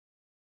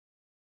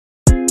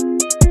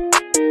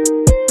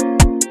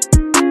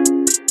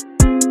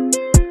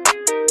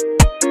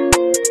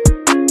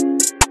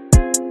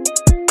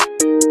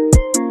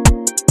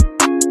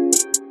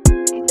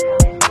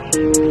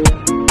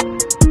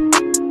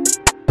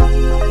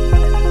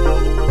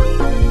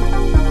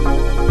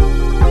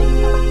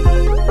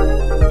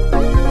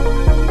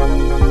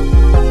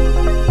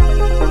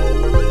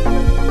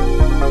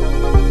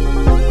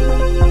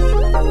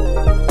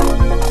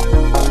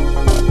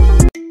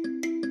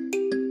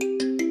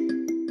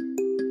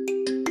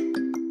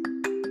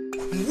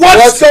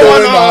What's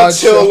going on,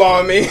 Chill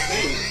on me?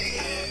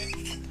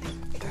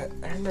 That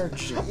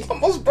energy. I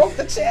almost broke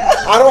the chair.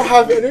 I don't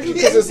have energy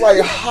because it's like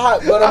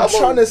hot, but I'm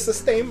trying to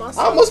sustain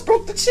myself. I almost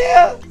broke the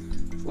chair.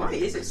 Why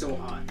is it so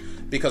hot?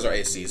 Because our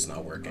AC is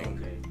not working.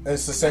 Okay.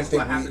 It's the same That's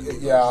what thing. happens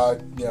with Yeah.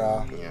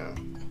 Yeah.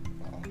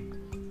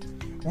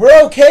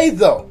 We're okay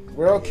though.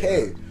 We're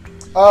okay.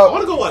 I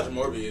want to go watch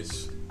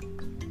Morbius.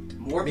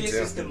 Morbius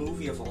is the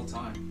movie of all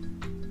time.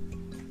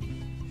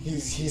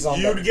 He's on.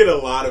 You'd get a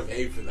lot of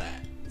hate for that.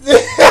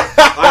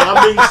 Like,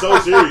 I'm being so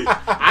serious.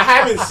 I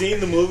haven't seen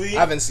the movie. I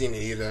haven't seen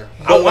it either.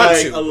 I But want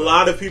like to. a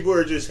lot of people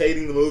are just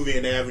hating the movie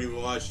and they haven't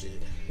even watched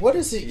it. What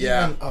is it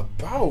Yeah. even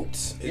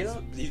about? You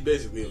know? He's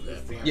basically a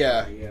vampire.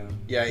 Yeah. Yeah.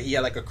 Yeah, he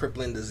had like a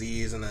crippling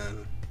disease and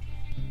then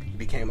he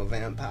became a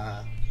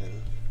vampire.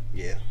 And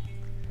yeah.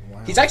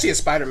 Wow. He's actually a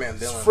Spider-Man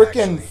It's villain.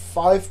 freaking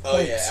actually. 5.2 Oh,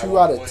 yeah, at out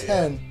one of point,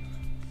 10.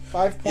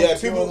 5.2. Yeah,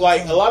 people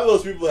like a lot of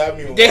those people haven't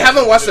even. They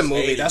haven't watched the just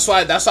movie. hate That's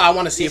why I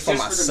want to see It's it for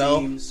just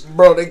myself. the memes.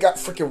 Bro, they got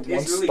freaking 1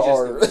 It's really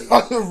star just the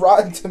on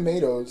Rotten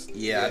Tomatoes.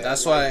 Yeah,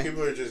 that's like, why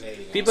people are just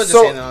hating. people are just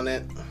So- hating on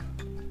it.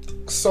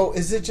 So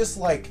is it just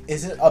like,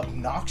 is it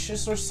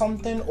obnoxious or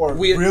something? Or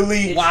We-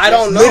 really? Well, I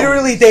don't know.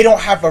 Literally, they don't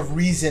have a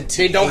reason to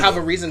They don't hate have a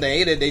it. reason to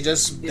hate it. They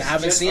just It's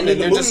haven't just- seen I it. mean,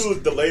 the They're movie just was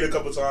delayed a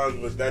couple times,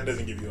 but that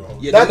doesn't give you a whole.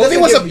 yeah. That The movie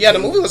doesn't was give me the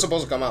credit. movie was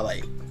supposed to come out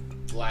like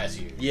last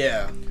year.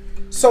 yeah.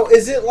 So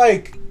is it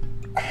like,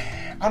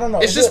 I don't know.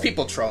 It's is just it-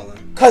 people trolling.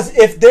 Because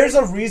if there's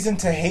a reason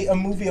to hate a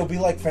movie, it'll be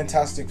like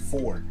Fantastic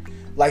Four.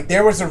 Like,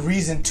 there was a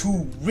reason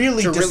to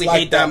really dislike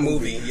hate that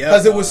movie. Yeah.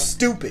 Because it was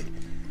stupid.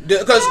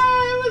 Because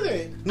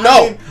No, No,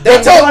 I mean, they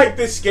that's told- like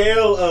the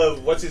scale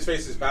of what's his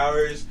face's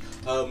powers.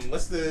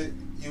 What's the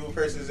evil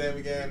person's name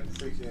again?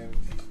 Freaking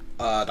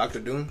Doctor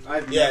Doom.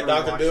 I've yeah, never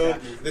Doctor watched Doom.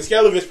 that movie. The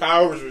scale of his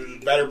powers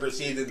was better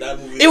perceived in that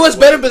movie. It was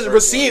than better the first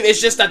received. one. It's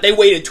just that they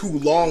waited too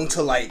long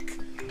to like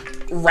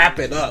wrap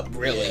it up.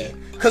 Really, Yeah.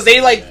 because they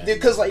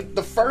because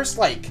the first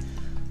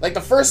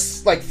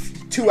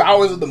 2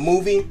 hours of the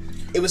movie,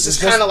 it was just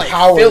just kind of like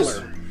powers.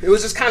 filler. It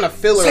was just kind of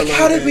filler. It's like, a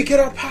how little did we bit. get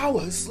our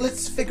powers?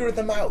 Let's figure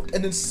them out.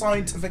 And then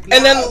scientifically.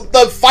 And then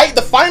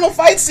the final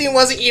fight scene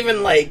wasn't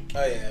even like Oh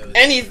yeah. It was,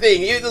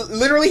 anything.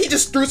 Literally, he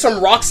just threw some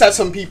rocks at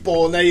some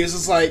people, and then he was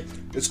just like,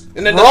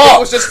 and then the Rock! thing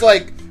was just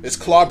like, it's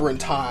clobbering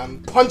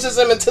time. Punches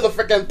him into the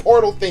freaking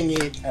portal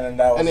thingy. And then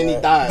that was and then he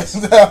it. dies.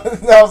 that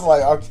was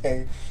like,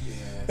 okay.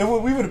 yeah.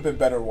 We would have been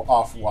better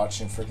off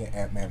watching freaking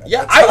Ant-Man.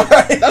 Yeah,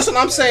 That's that's what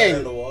I'm And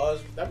saying. the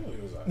walls. That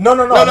movie was. No,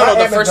 No, not the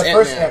Ant-Man, first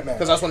Ant-Man.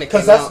 'Cause that's when it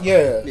came out.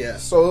 Yeah. Yeah.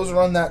 So it was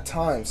around that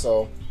time.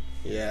 So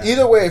Yeah.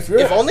 either way, if you're,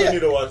 If I only- still need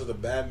to watch the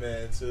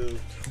Batman too.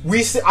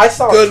 I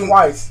saw Good. it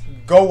twice.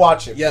 Go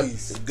watch it, Yep.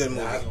 please. Good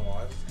Nah, I movie. haven't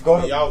watched. Go I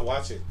mean, to- y'all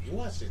watch it. You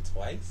watched it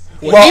twice.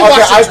 Well, he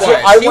watched it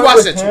twice. I He went watched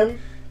with it him.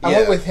 I Yeah.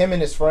 went with him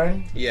and his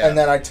friend. Yeah. And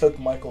then I took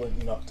Michael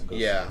and Enoch to go.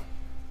 see Yeah. it.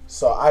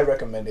 So I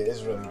recommend it.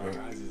 It's really great.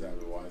 I just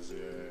haven't watched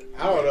it.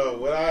 I don't know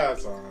what I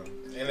have on,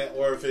 and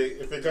or if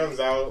it comes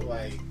out,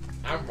 like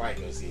I might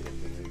go see it in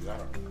theaters. I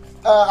don't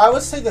know. I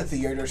would say the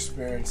theater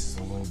experience is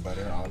a little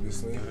better,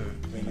 obviously.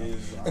 It is.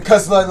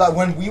 Because like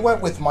when we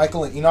went with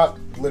Michael and Enoch,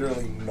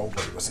 literally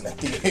nobody was in the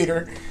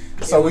theater,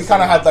 so we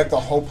kind of had like the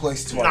whole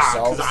place to Nah,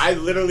 ourselves. because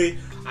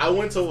I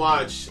went to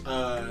watch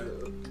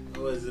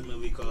what was the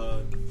movie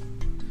called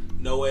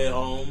No Way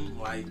Home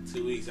like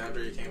 2 weeks after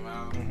it came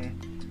out,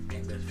 Mm-hmm.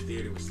 and the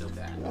theater was still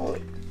packed. Well,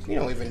 you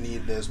don't even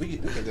need this. We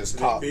can just The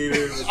talk.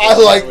 theater was I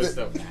like was it.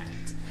 still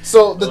packed.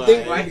 So the Like-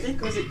 thing, Well, I think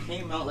because it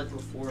came out like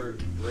before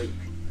break.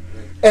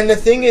 and the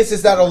thing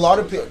is that a lot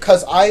of people,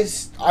 because I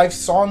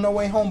saw No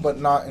Way Home, but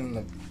not in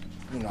the,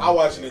 I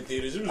watched it in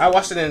theaters. It was, I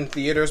watched it in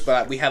theaters,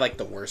 but we had like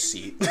the worst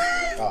seat.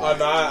 Oh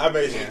no! I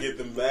made sure to get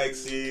them back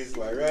seats,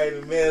 like right in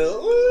the middle.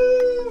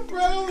 Ooh,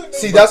 bro!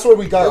 See, that's where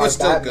we got It our was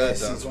still Batman good,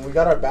 though. seats. When we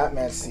got our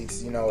Batman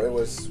seats, you know,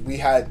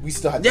 we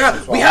still had.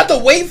 Yeah, we had to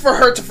wait for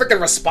her to freaking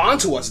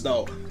respond to us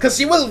though, because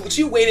she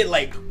waited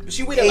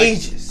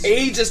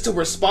ages to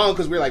respond,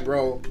 because we were like,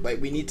 bro, like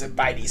we need to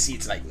buy these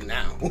seats like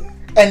now.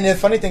 And the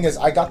funny thing is,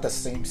 I got the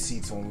same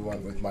seats when we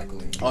went with Michael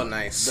and Oh, the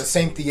nice.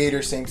 same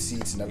theater, same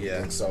seats and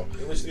everything. Yeah. So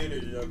Which theater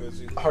did y'all go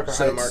to? Harker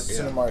Cinemark, Heights,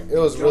 yeah. Cinemark. It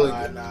was really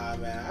Nah, good. nah,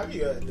 man. I mean,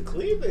 the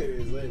Cleveland theater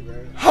is lit, bro.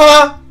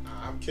 Huh?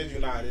 I'm kidding you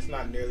not. It's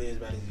not nearly as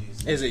bad as it used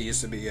to be. As it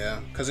used to be, yeah,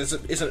 because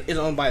it's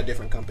owned by a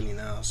different company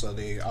now, so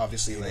they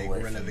obviously like away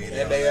from renovated.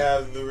 And all they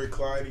that. have the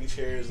reclining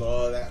chairs,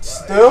 all that.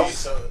 Still?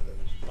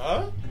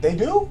 Huh? They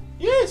do?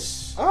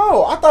 Yes.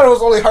 Oh, I thought it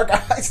was only Harker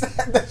Heights that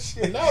had that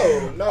shit. No.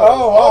 Oh,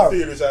 All wow.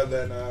 theaters have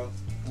that now.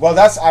 Well,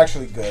 that's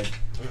actually good.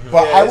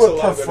 But Yeah, I it's a would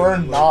lot better prefer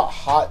than not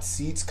hot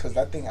seats because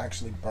that thing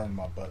actually burned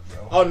my butt,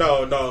 bro. Oh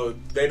no,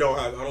 they don't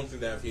have. I don't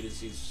think they have heated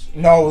seats.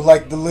 No,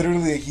 like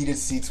literally the heated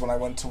seats when I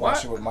went to watch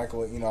What? it with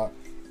Michael,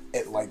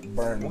 it like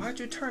burned. Why'd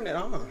you turn it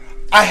on?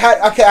 I had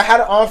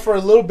it on for a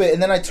little bit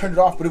and then I turned it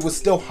off, but it was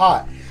still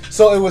hot.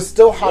 So it was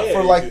still hot Yeah,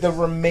 for you like just- the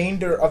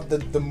remainder of the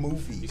You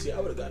movie. see, I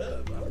would have got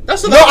up.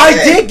 That's what No, I'm I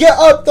saying. did get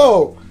up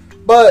though,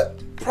 but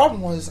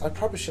problem was I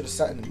probably should have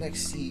sat in the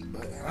next seat.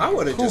 But I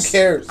would have who just.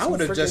 cares? I Who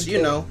would have freaking just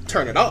cares?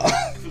 turn it off.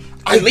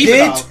 I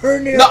did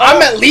turn it off. No, I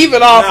meant leave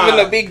it off in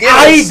the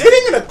beginning.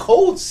 Sitting in a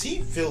cold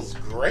seat feels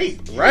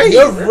great. Right?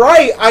 You're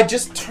right. I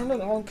just turned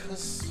it on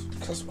because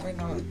why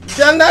not?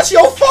 Then that's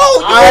your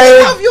fault.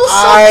 You have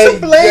yourself to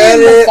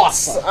blame,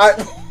 Mufasa.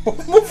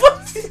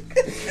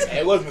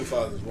 It was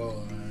Mufasa's fault.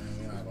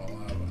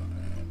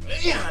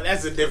 Yeah,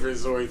 that's a different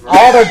story. For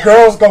all the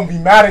girls gonna be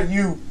mad at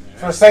you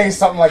for saying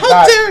something like that.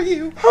 How dare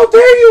you? How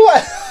dare you?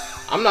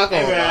 I'm not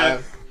gonna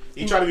lie.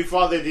 You tried to be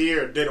father of the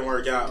year, it didn't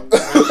work out.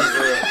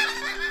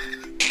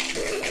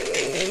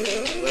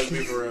 Let's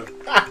be for real.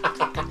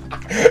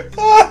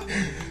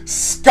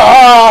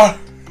 Scar.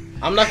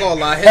 I'm not gonna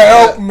lie.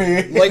 Help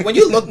me. Like when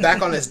you look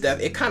back on his death,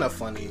 it kind of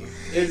funny.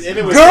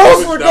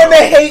 Girls were gonna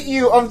hate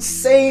you. I'm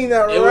saying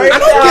that right I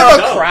don't give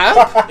a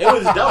crap. It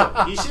was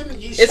dope. You shouldn't.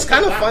 It's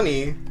kind of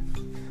funny.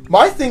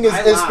 My thing is,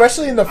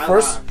 especially in the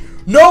first.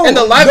 No, and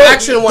the live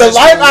action one. The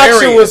live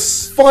action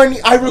was funny.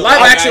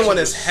 Live action one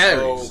is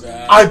hilarious.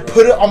 I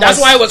put it on.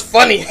 That's why it was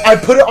funny. I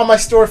put it on my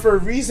story for a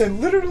reason.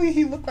 Literally,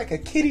 he looked like a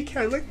kitty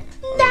cat. Like,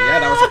 nah.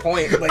 Yeah, that was the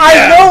point. Like,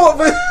 I know,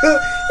 but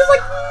it's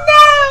like, nah.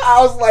 I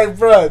was like,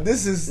 bro,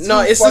 this is too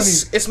funny.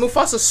 It's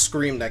Mufasa's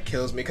scream that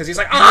kills me because he's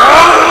like,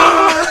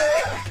 ah.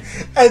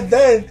 And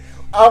then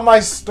on my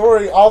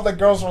story, all the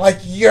girls were like,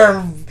 you're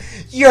a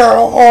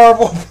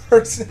horrible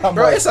person. Bro,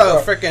 like, it's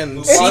a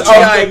freaking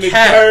CGI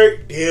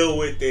cat. Deal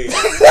with it.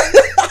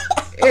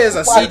 It is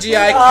a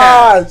CGI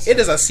cat. It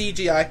is a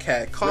CGI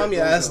cat. Calm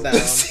your ass down.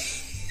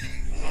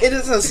 It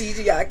is a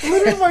CGI cat.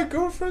 Literally, my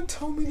girlfriend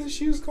told me that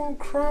she was gonna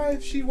cry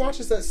if she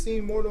watches that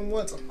scene more than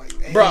once. I'm like,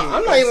 hey, bro,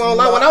 I'm not even gonna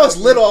lie. When I was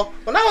little,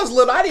 I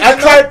didn't even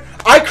know.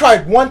 I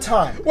cried one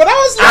time. When I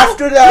was little,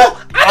 after that,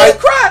 I didn't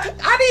cry.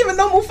 I didn't even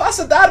know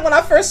Mufasa died when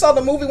I first saw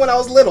the movie when I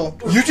was little.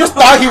 You just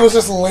thought he was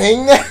just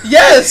laying there?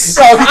 Yes.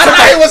 So I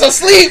thought he was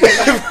asleep.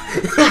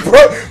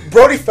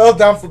 Brody fell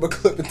down from a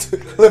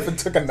cliff and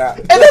took a nap.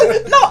 And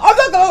then, no, I'm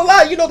not gonna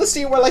lie. You know the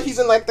scene where like he's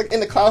in like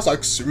in the clouds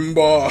like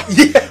Simba.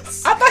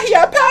 Yes. I thought he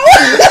had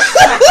power.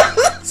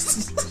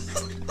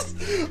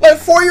 Like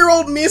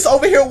 4-year-old me's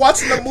over here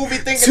watching the movie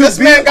thinking this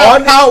man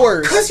got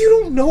powers. Because you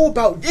don't know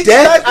about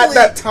death at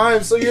that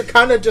time, so you're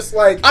kind of just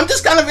like... I'm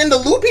just kind of in the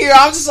loop here.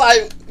 I'm just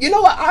like, you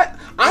know what?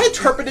 I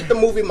interpreted the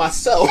movie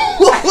myself.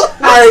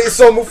 Alright,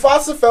 so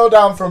Mufasa fell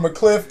down from a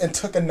cliff and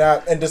took a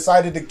nap and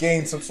decided to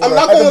gain some sort of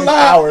heavenly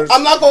powers.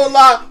 I'm not gonna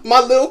lie. My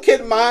little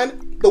kid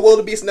mind, the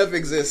wildebeest never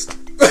exists.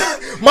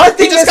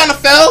 He just kind of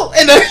fell,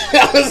 and then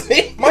that was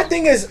it. My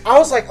thing is, I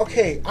was like,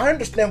 okay, I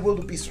understand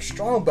wildebeest are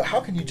strong, but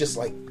how can you just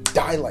like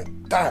die like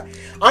that?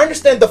 I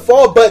understand the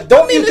fall, but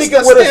don't you think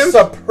it would have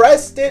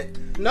suppressed it?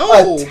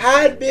 No, a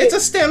tad bit. It's a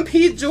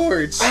stampede,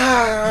 George.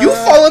 You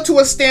fall into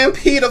a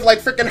stampede of like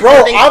freaking.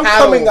 Bro, I'm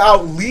coming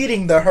out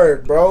leading the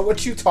herd, bro.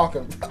 What you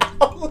talking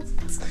about?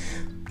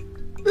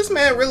 This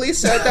man really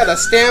said that a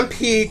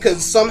stampede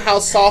could somehow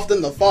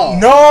soften the fall.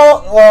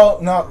 No,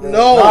 well, not really.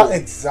 No, not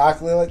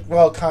exactly. Like,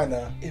 well, kind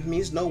of. It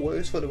means no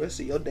words for the rest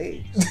of your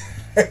day.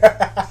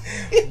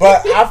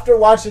 But after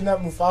watching that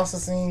Mufasa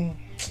scene,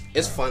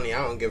 it's funny.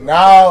 I don't give a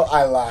now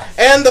I laugh.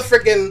 And the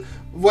freaking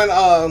when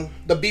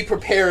the be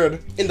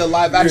prepared in the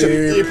live action.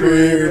 Be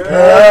prepared.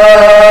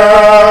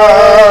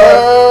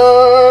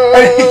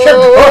 And he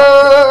kept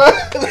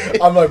going.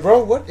 I'm like,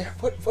 bro, what?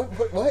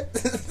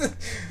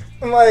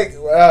 I'm like,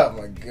 oh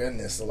my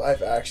goodness, the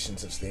live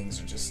actions of things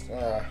are just,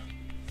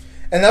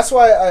 and that's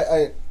why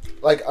I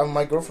like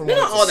my girlfriend. They're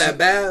not all that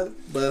bad,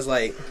 but it's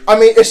like, I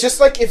mean, it's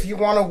just like if you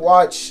want to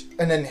watch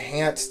an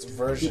enhanced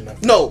version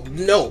of it. No,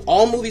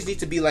 all movies need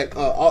to be like,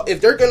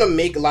 if they're gonna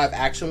make live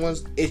action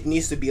ones, it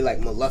needs to be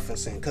like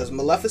Maleficent, because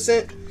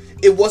Maleficent,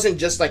 it wasn't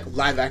just like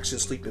live action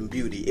Sleeping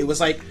Beauty. It was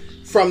like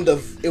from the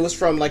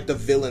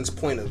villain's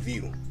point of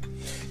view.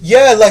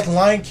 Yeah, like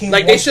Lion King.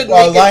 Like they should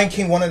make Lion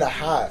King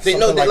 1.5. They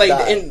know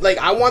like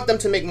I want them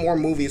to make more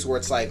movies where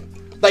it's like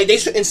they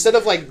should, instead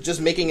of like just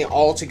making it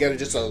all together,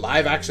 just a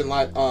live action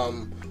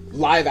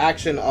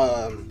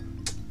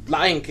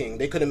Lion King.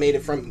 They could have made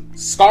it from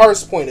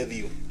Scar's point of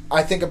view.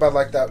 I think about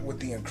like that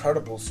with The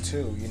Incredibles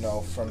too. You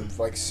know, from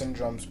like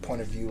Syndrome's point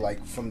of view,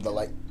 like from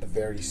the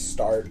very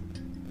start.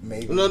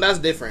 Maybe. No, that's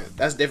different.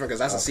 That's different because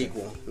that's a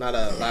sequel, not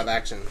a live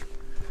action.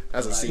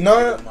 That's a sequel.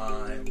 No,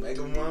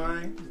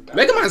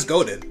 Megamind's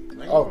goated.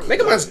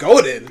 Megamind's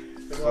goated.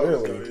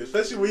 Clearly.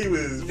 Especially when he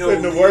was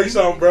putting the works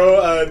on,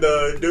 bro.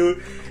 The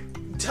dude.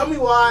 Tell me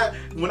why.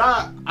 When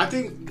I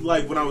think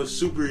like when I was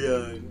super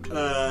young,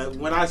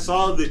 when I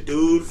saw the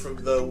dude from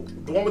the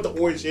one with the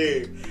orange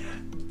hair.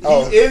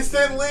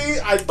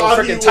 Instantly, I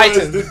thought he was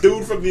Titan. The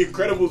dude from The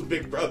Incredibles'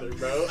 big brother,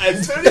 bro.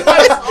 As soon as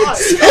I saw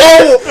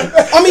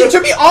it. I mean,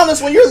 to be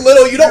honest, when you're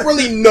little, you don't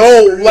really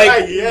know,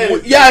 like,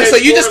 so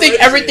you just think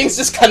everything's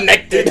just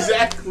connected.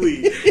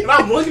 Exactly. And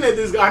I'm looking at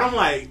this guy, and I'm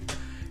like,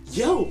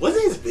 yo,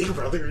 wasn't his big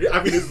brother,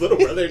 his little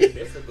brother in a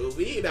different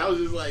movie? And I was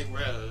just like,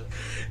 bro.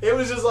 It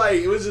was just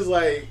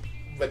like,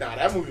 but nah,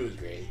 that movie was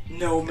great.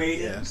 No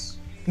maidens.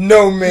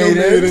 No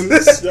maidens.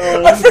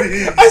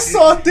 I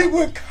saw a thing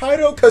with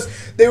Kaido because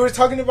they were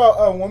talking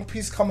about One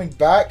Piece coming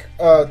back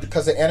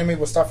because the anime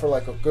will stop for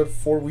like a good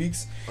 4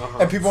 weeks,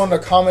 and people in the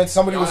comments,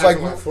 somebody was like,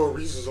 4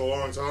 weeks is a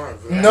long time.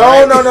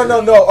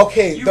 No.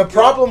 Okay, the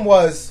problem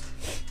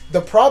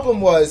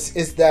was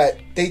is that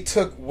they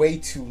took way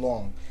too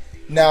long.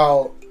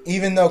 Now,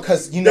 even though,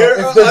 because you know,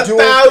 there if they're are doing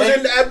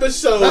 1,000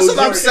 episodes, that's what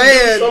I'm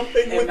saying.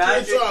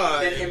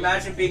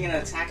 Imagine being an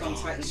Attack on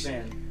Titan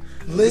fan.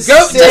 Listen,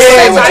 just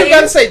say what you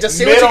gotta say. Just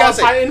say what you gotta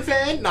say. Titan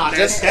fan? Nah,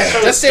 just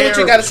say what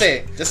you gotta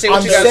say. Just say what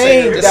I'm you gotta say.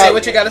 saying Just that- say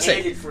what you gotta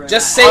say.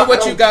 Just say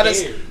what you gotta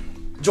say.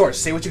 George,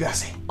 say what you gotta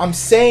say. I'm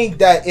saying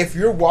that if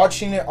you're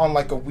watching it on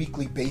like a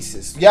weekly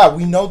basis, yeah,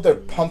 we know they're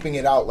pumping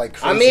it out like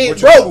crazy. I mean,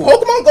 which bro, is cool.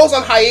 Pokemon goes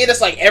on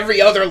hiatus like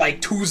every other like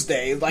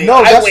Tuesday. Like, No,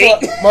 I that's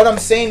wait. what I'm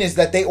saying is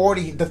that they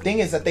already. The thing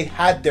is that they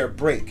had their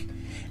break,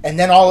 and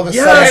then all of a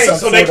Yes, sudden,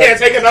 so they can't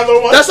take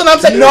another one. That's what I'm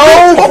saying.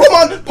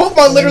 No!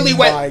 Pokemon literally Oh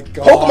went. my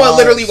gosh. Pokemon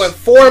literally went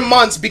 4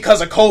 months because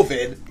of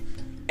COVID,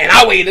 and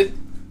I waited.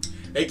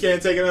 They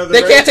can't take another.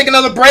 They can't take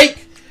another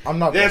break. I'm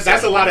not. Yes,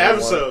 that's a lot of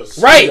episodes.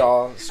 Right.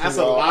 That's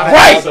a lot of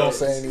Right. episodes.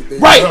 Don't say anything.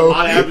 Right. A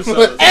lot of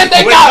episodes. And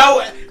they with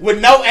got-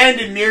 with no end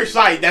in near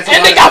sight. That's a And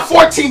lot they of got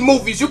episodes. 14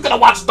 movies. You could have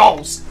watched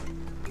those.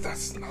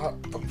 That's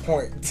not the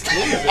point.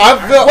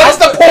 What What is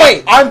the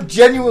point? I'm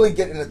genuinely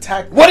getting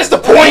attacked. What is the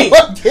point?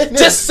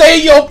 Goodness. Just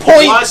say your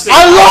point. Watch it.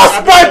 I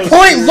lost my Episode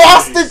point. series.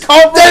 Lost in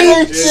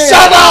conversation. Then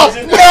shut up.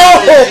 1,000 No.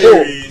 episode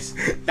series,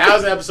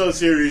 1,000 episode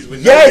series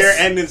with Yes. no near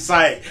end in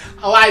sight.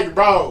 Like,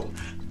 bro,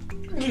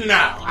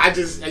 no,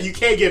 you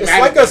can't get It's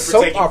mad like at a them for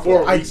soap taking opera.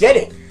 4 I weeks get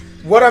off. it.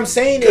 What I'm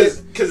saying is,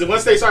 Because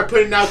once they start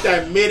putting out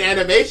that mid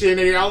animation,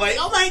 and you're all like,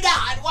 oh my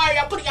god, why are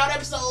y'all putting out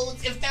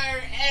episodes if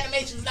their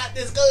animation's not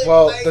this good?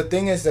 well, Like, the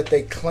thing is that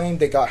they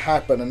claimed they got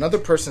hacked, but another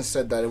person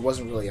said that it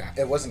wasn't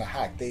a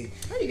hack. They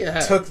How you get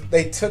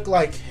hacked? took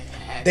like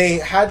they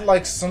had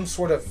like some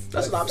sort of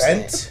That's what I'm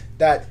event saying.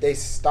 that they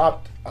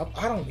stopped.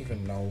 I don't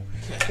even know.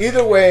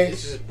 Either way,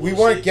 It's just we bullshit.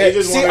 weren't They getting.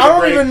 just See, wanted I a don't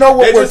break. even know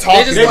what They we're just- talking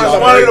they They just just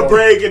about. wanted a anymore.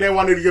 break, and they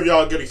wanted to give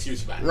y'all a good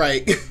excuse back.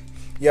 Right.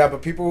 Yeah,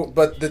 but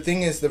the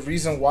thing is, the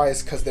reason why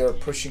is because they were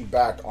pushing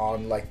back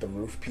on like the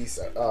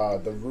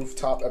the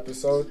rooftop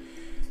episode,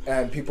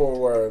 and people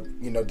were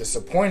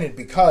disappointed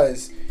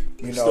because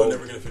I'm still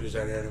never gonna finish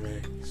that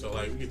anime, so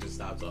like we can just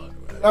stop talking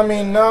about it. I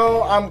mean,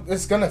 no,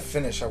 it's gonna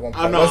finish at one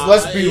I point. know.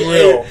 Let's be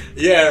real.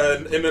 Yeah,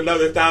 in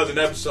another 1,000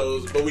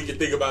 episodes, but we can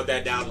think about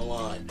that down the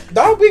line.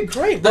 That would be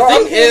great, The bro. thing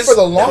I'm here is- for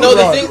the long no,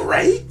 the run. thing-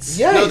 Right?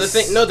 Yes.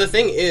 The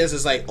thing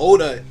is like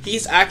Oda,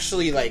 he's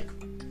actually like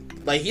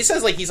he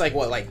says like he's like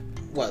what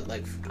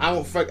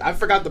I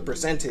forgot the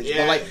percentage, Yeah.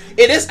 but like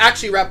it is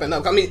actually wrapping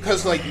up. I mean,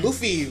 because like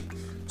Luffy,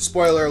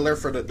 spoiler alert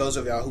for those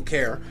of y'all who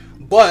care,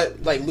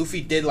 but like Luffy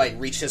did like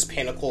reach his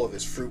pinnacle of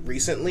his fruit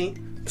recently,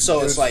 so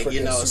it's Dude's like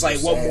freaking it's like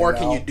Super what Saiyan more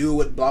can now. you do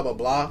with blah blah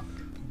blah,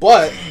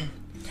 but.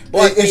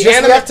 But It's the just we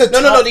anime, have to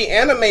no. The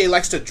anime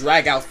likes to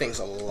drag out things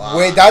a lot.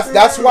 Wait,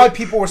 that's why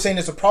people were saying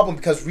it's a problem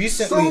because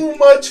recently, So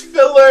much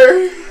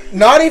filler.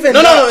 not even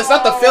No, it's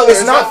not the filler.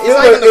 It's not It's filler.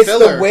 not even the It's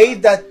filler. the way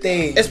that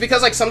they. It's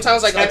because like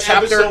sometimes like a An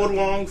chapter. episode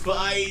long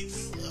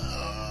fights.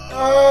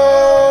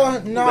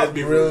 Not Let's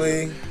be real.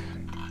 really.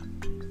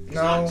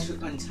 No, It's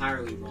not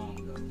entirely wrong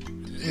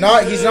though.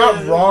 not he's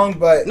not wrong,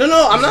 but No,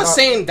 I'm he's not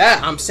saying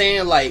that. I'm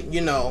saying like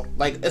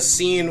like a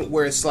scene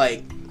where it's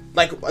like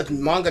a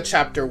manga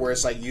chapter where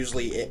it's like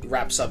usually it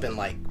wraps up in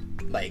like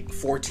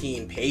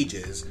 14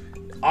 pages.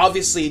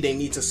 Obviously, they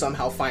need to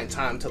somehow find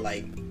time to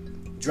like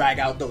drag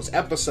out those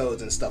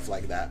episodes and stuff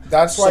like that.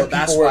 That's why So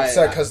people were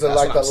upset because the that's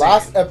what I'm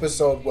last saying.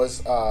 episode was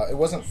it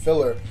wasn't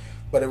filler,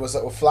 but it was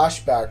a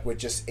flashback with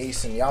just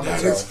Ace and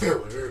Yamato.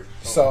 filler.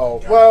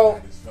 So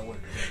well,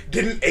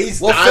 Didn't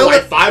Ace Well, die filler-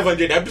 like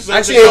 500 episodes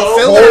Actually, ago?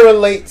 filler-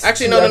 correlates.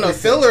 Actually, to no. everything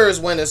Filler is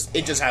when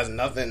it just has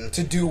nothing.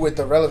 to do with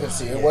the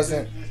relevancy. It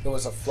wasn't. It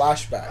was a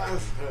flashback,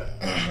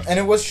 and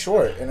it was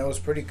short, and it was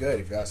pretty good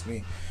if you ask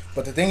me.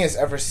 But the thing is,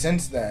 ever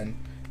since then,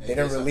 they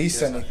didn't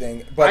release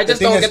anything. But I the just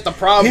thing don't is, get the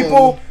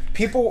problem.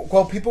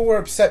 People were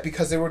upset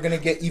because they were gonna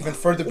get even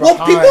further Well,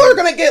 behind. people are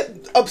gonna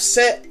get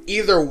upset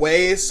either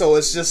way, so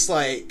it's just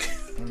like,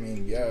 I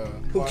mean, yeah.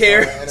 who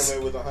cares?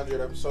 Anime with 100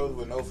 episodes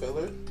with no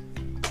filler.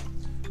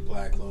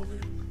 Black Clover,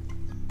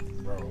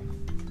 bro.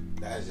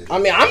 That's just. I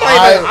mean,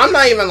 I'm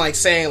not even like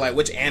saying like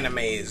which anime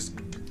is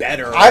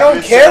better. I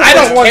don't care. I which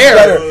don't one's care.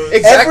 better.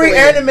 Exactly. Every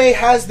anime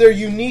has their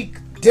unique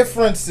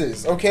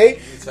differences. Okay,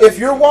 if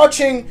you're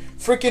watching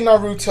freaking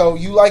Naruto,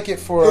 you like it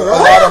for a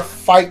lot of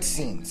fight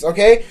scenes.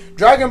 Okay,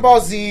 Dragon Ball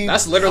Z.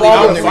 That's literally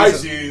Out the of only fight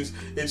reason. scenes,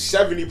 it's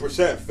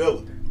 70%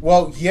 filler.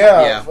 Well,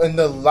 yeah, in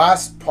the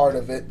last part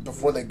of it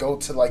before they go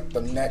to like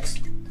the next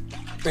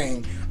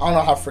thing. I don't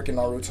know how freaking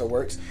Naruto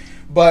works.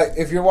 But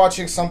if you're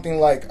watching something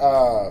like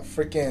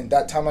freaking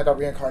That Time I Got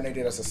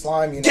Reincarnated as a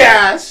Slime, you know.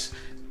 Gas!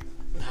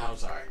 No, I'm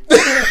sorry.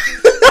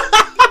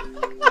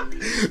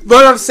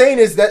 What I'm saying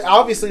is that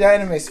obviously that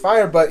anime is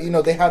fire, but you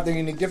know they have their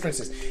unique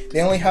differences. They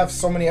only have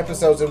so many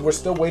episodes, and we're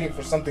still waiting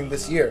for something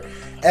this year.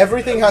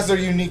 Everything has their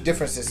unique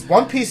differences.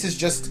 One Piece is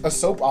just a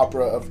soap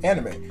opera of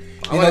anime.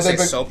 I want to say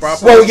soap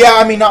opera. Well, yeah,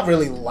 I mean not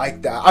really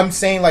like that. I'm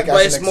saying like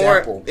but as it's an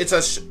example. more. It's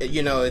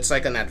it's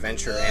like an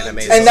adventure anime,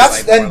 so And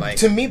that's like more like,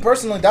 to me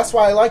personally, that's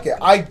why I like it.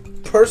 I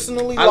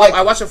personally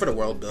I watch it for the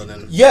world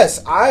building.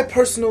 Yes, I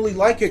personally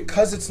like it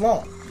because it's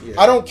long. Yeah.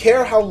 I don't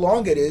care how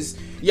long it is.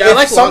 Yeah, I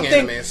like long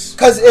animes.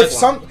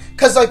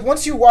 Because like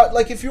once you watch,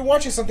 like if you're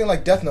watching something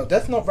like Death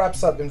Note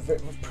wraps up in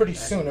pretty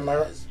soon. Am I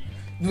right?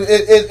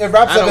 It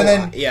wraps up and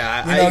then you're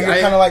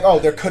kind of like, oh,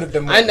 there could have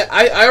been more.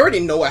 I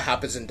already know what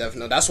happens in Death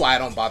Note. That's why I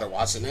don't bother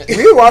watching it.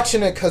 We're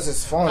watching it because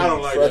it's fun. I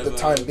don't like at that, the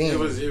time being.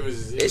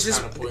 It's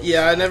just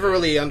I never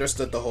really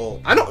understood the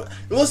whole. I don't.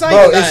 Well, it's not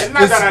Bro, even that. It's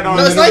not that I don't.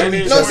 No, it's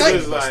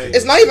understand. not.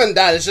 It's not even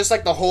that. It's just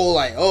like the whole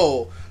like,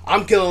 oh,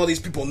 I'm killing all these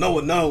people. No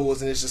one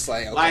knows, and it's just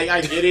like, okay. Like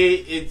I get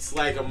it. It's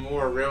like a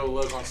more real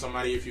look on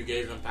somebody if you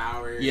gave them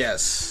power.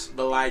 Yes,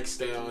 but like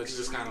still, it's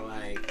just kind of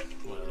like.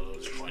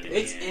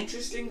 It's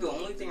interesting. The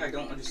only thing I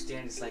don't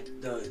understand is like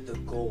the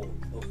goal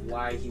of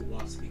why he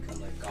wants to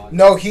become like God.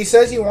 No, he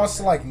says he wants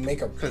to like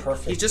make a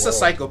perfect. He's just world. a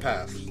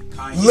psychopath.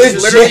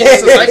 Legit. Literally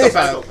just a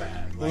psychopath.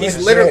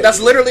 He's literally that's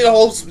literally the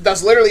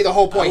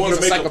whole point. I want He's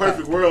to make psychopath. a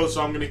perfect world,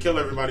 so I'm going to kill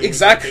everybody.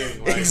 Exactly.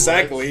 Like,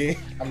 exactly.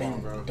 I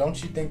mean, don't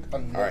you think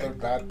another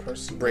bad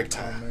person break will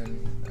come time in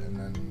and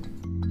then?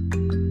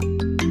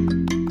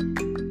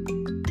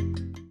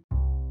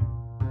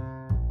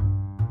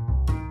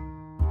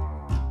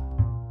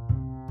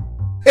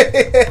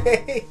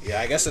 Yeah,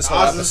 I guess this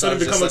whole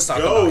episode is just let's talk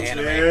about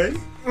anime.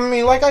 Man. I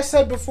mean, like I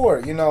said before,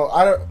 you know,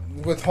 I don't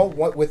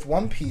with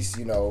One Piece,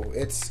 you know,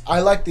 I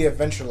like the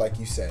adventure, like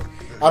you said.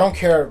 I don't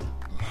care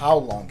how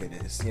long it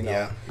is, you know.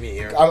 Yeah, me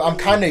here. I'm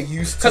kind of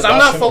used to because I'm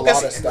not watching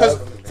focused. a lot of Because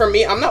stuff. for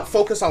me, I'm not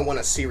focused on when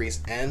a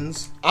series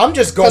ends. I'm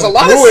just going Because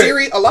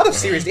through a lot of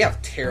series, they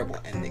have terrible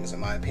endings, in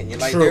my opinion.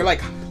 Like True. they're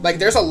like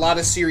there's a lot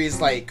of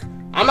series like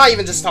I'm not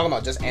even just talking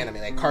about just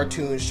anime, like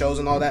cartoons, shows,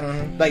 and all that.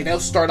 Like they'll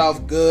start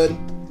off good,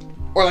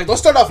 or like they'll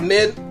start off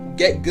mid,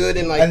 get good,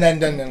 and like and then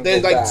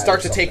like bad start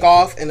or to something. take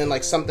off, and then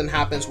like something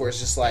happens where it's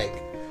just like,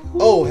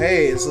 oh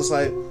hey, it's just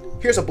like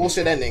here's a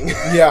bullshit ending.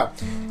 Yeah,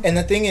 and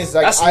the thing is,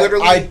 like, That's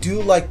literally- I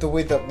do like the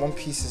way that One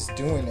Piece is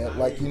doing it.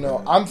 Like, you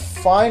know, I'm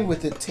fine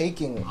with it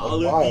taking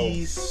All a of while.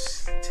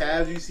 these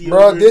tabs you see,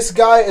 Bro, over this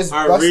guy is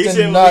are busting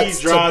recently nuts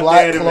to dropped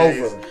Black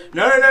animes. Clover.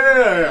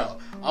 No.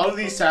 All of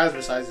these tabs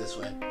besides this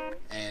one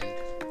and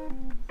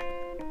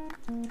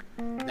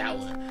that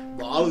one,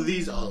 but all of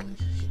these, and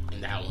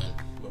that one.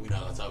 But we're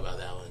not gonna talk about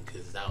that one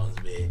because that one's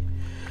big.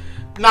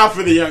 Not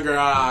for the younger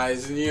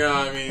eyes, you know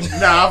what I mean?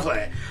 Nah, I'm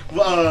playing.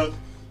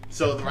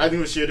 So the Rising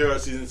of Shiro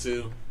season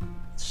 2,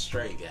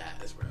 straight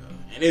gas, bro,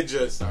 and it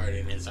just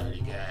started. And it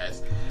started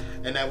gas,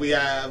 and then we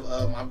have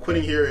I'm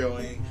Quitting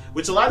Heroing,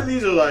 which a lot of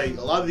these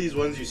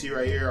ones you see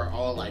right here are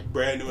all like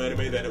brand new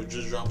anime that have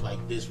just dropped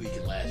like this week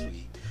and last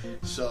week.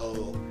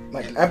 So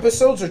Like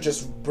episodes or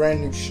just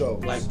brand new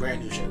shows? like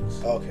brand new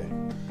shows. Okay.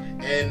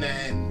 And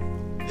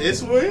then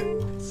this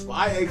one,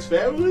 Spy X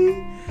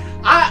Family.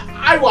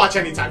 I watch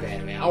any type of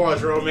anime. I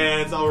watch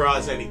romance. I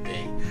watch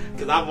anything.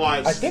 Because I've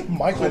watched I think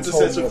Michael told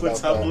Quintessential me about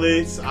that.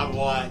 Quintuplets. I've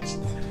watched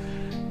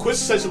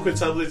Quintessential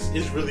Quintuplets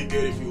is really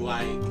good if you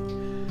like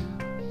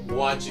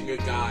watching a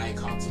guy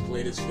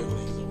contemplate his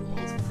feelings over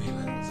multiple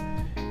females.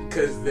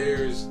 Because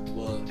there's,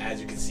 well,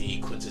 as you can see,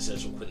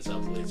 Quintessential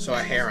Quintuplets. So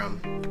a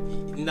harem.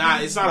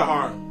 Nah, it's not a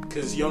harem.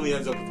 Because he only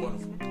ends up with one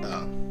of them.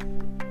 Oh.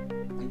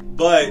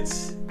 But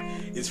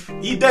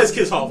he does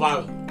kiss all 5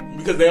 of them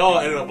because they all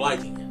ended up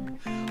liking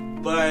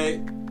him. But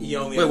he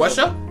only Wait, what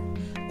show?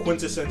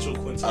 Quintessential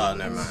Quintuplets. Oh,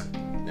 never mind.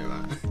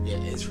 Yeah,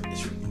 it's really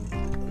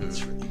good.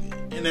 It's really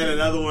good. And then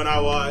another one I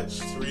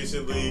watched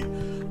recently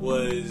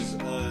was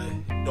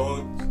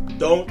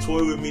Don't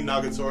Toy With Me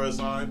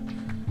Nagatoro-san,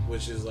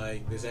 which is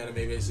like this anime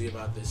basically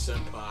about this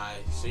senpai.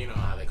 So you know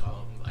how they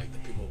call them, like the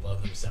people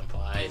above them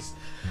senpais.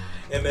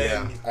 And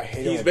then I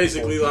hate he's it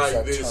basically when like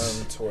that this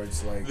term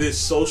towards like this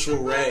social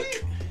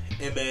wreck,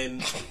 and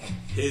then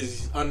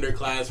his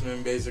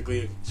underclassmen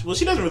basically, well,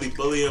 she doesn't really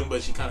bully him,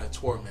 but she kind of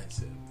torments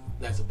him.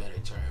 That's a better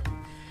term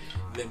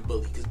than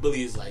bully, because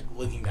bully is like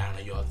looking down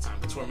at you all the time,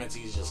 but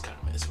tormenting is just kind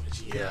of messing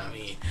with you, you know what I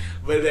mean?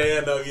 But they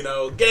end up,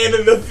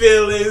 gaining the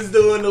feelings,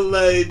 doing the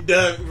lay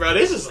dunk, bro.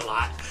 This is a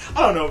lot.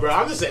 I don't know, bro.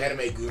 I'm just an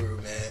anime guru,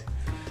 man.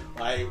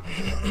 Like,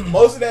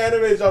 most of the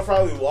animes I've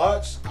probably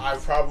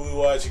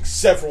watched,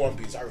 except for One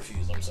Piece. I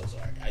refuse. I'm so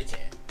sorry. I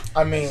can't.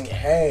 I mean,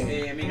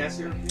 hey. I mean, that's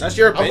your That's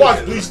your opinion. I've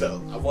watched Bleach,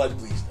 though.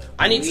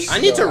 I need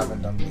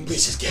to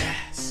Bleach is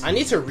gas. I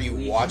need to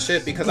rewatch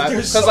it because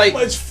There's so like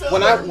much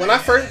filler, when I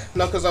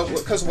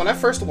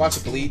first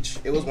watched Bleach,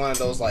 it was one of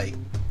those like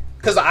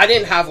because I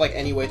didn't have like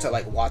any way to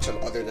like watch them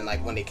other than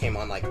like when they came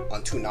on like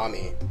on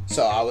Toonami,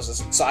 so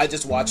I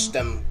just watched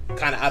them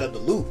kind of out of the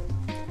loop,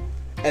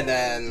 and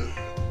then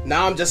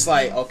now I'm just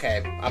like,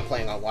 okay, I'm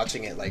planning on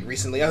watching it like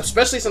recently,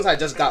 especially since I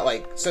just got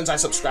since I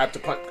subscribed to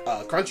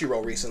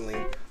Crunchyroll recently.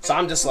 So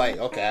I'm just like,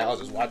 okay, I'll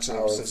just watch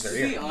them since they're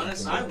To be here.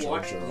 honest, I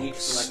watched Bleach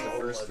for like the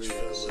first 3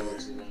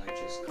 episodes, and then I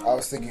just. I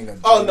was thinking of.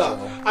 Oh JoJo.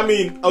 no! I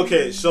mean,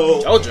 okay,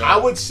 so JoJo. I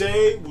would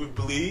say with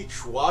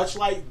Bleach, watch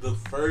like the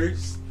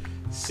first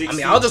 60. I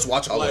mean, I'll just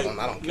watch all of them.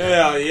 I don't care.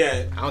 No,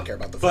 yeah, I don't care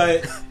about the.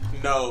 but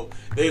no,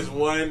 there's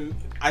one.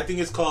 I think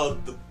it's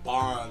called the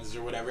Bonds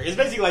or whatever. It's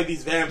basically like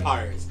these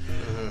vampires.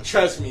 Mm-hmm.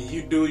 Trust me,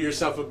 you do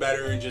yourself a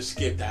better and just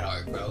skip that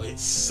arc, bro.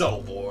 It's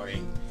so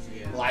boring.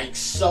 Yeah. Like,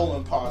 so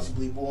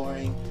impossibly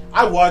boring.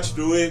 I watched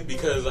through it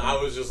because I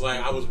was just like,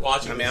 I was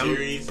watching I mean, the I'm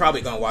series.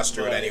 probably gonna watch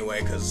through it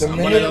anyway because The I'm one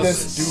of minute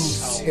those.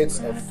 this dude hits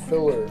a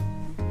filler,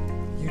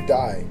 you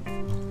die.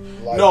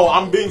 Like, No,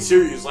 I'm being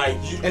serious. Like,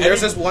 And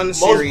there's this one most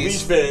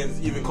series- Bleach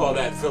fans even call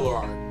that filler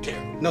arc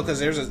terrible. No, because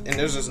there's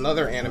this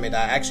another anime that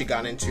I actually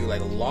got into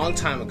like a long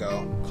time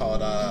ago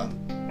called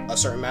A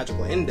Certain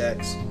Magical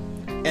Index,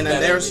 and then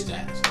there's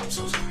I'm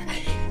so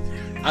sorry.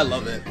 I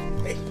love it.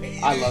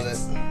 I love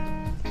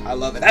it. I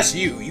love it. That's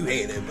you. You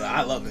hate it, but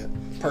I love it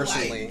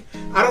personally.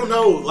 I don't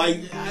know.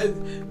 Like,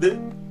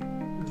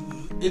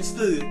 it's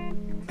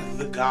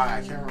the guy.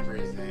 I can't remember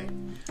his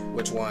name.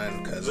 Which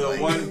one? Because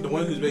The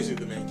one who's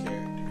basically the main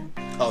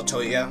character. Oh,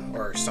 Toya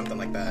or something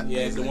like that.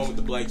 Yeah, the one with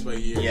the blanks by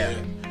year. Yeah.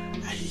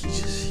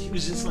 He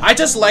was just like. I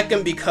just like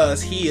him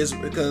because he's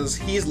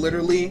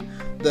literally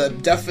the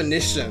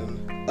definition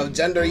of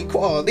gender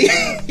equality.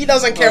 He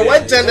doesn't care yeah,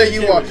 what he gender doesn't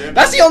you care are. what gender.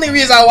 That's the only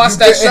reason I watched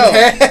that show.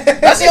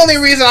 That's the only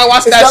reason I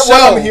watched Is that that show.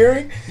 what I'm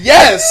hearing?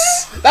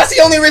 Yes, that's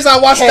the only reason I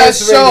watched that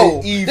Cancer show.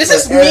 rated E This for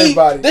is me.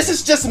 everybody. This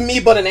is just me,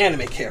 but an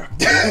anime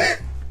character.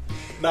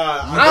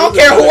 Nah, I don't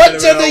care what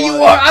gender you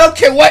are. I don't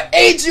care what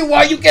age you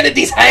are. You get it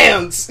these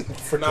hands.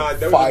 Nah,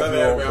 there was another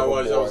 5-year-old anime I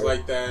watched that was boy.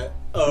 like that.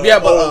 Yeah,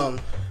 but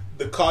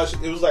the cautious.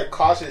 It was like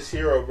Cautious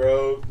Hero,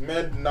 bro.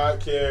 Men did not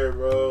care,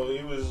 bro.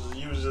 He was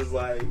just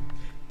like,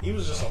 he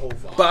was just a whole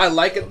vibe. But I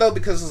like it though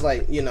because it's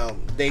like, you know,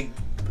 they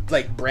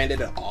like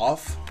branded it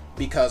off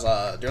because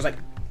there's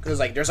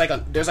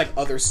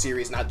other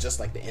series, not just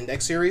like the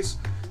Index series,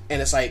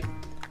 and it's like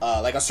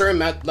a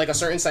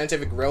certain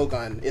scientific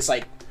railgun. It's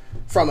like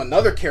from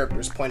another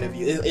character's point of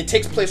view. It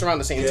takes place around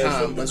the same Yeah,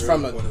 time, from but it's the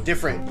from girl's point a of view.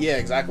 different. Yeah,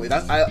 exactly.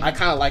 That's I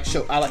kind of like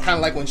show. I kind of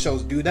like when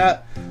shows do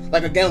that.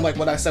 Like again, like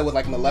what I said with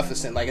like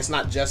Maleficent. Like it's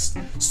not just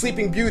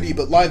Sleeping Beauty,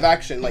 but live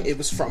action. Like it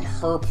was from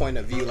her point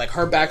of view, like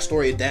her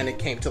backstory. Then it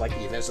came to like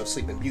the events of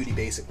Sleeping Beauty,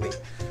 basically.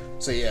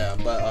 So yeah,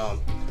 but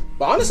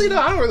honestly though,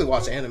 I don't really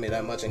watch anime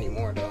that much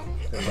anymore though.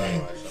 'Cause,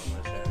 like,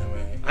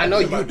 I know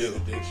you do.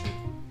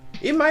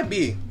 It might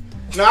be.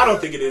 No, I don't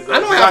think it is. I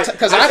don't have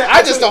because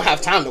I just don't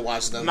have time to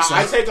watch them. No, so.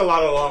 I take a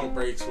lot of long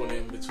breaks when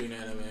in between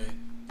anime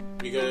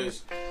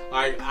because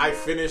like I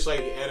finish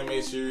like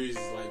anime series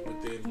like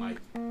within like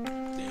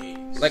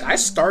days. Like I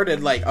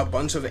started like a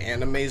bunch of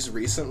animes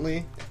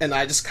recently, and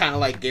I just kind of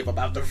like gave up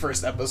after the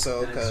first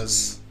episode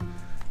because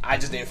I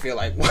just didn't feel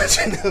like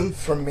watching them.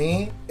 For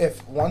me,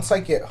 if once I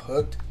get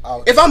hooked,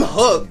 If I'm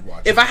hooked, continue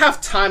watching. if I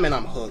have time and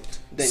I'm hooked,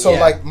 then So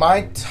yeah. like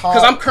my top,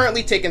 Because I'm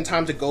currently taking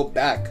time to go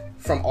back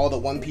from all the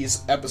One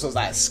Piece episodes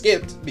that I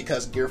skipped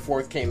because Gear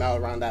 4th came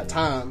out around that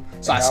time,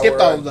 so I now skipped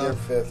we're all at of Gear them.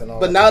 5th and all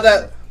But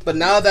that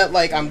now that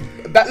like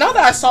now that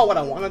I saw what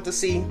I wanted to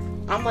see,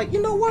 I'm like,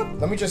 you know what?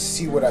 let me just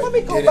see what I Let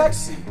me go didn't back.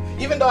 see.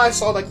 Even though I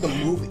saw like the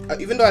movie,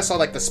 even though I saw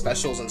like the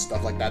specials and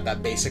stuff like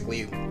that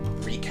basically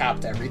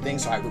recapped everything,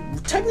 so I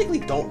technically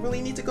don't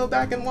really need to go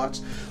back and watch,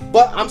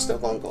 but I'm still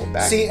gonna go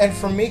back. See, and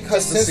for me,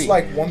 because Just to since see.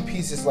 like One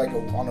Piece is like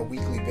on a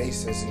weekly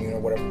basis, and you know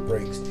whatever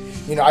breaks,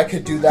 you know I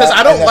could do that. Because I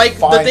and don't then like the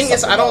find thing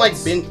is I something don't like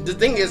else. the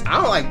thing is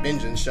I don't like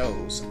binging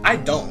shows. I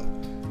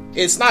don't.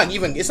 It's not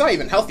even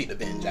healthy to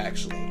binge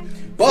actually.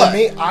 But For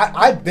me,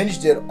 I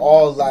binged it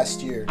all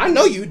last year. I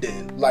know you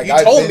did. Like, you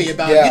I told me binged-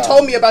 about yeah. you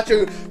told me about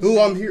your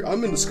I'm here.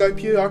 I'm in the Skype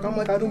here. I'm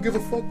like I don't give a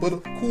fuck,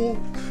 but cool.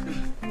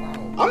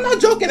 Wow. I'm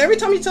not joking. Every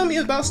time you tell me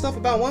about stuff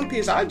about One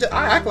Piece, I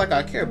act like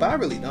I care, but I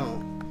really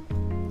don't.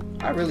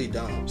 I really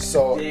don't.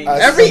 So Dang,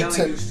 as every- for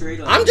telling you straight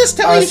up. I'm just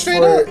telling you as straight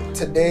for up.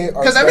 today,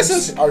 Because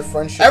our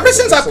friendship. Ever is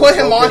since I so put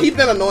him on, broken. he's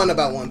been annoying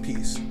about One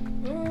Piece.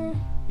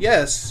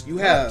 Yes, you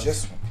Not have.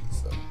 just One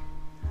Piece though.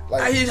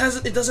 Like,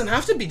 It doesn't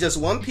have to be just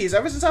One Piece.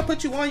 Ever since I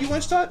put you on, you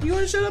wouldn't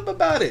shut up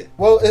about it.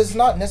 well, it's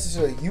not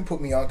necessarily you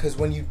put me on because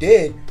when you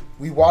did,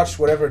 we watched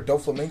whatever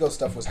Doflamingo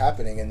stuff was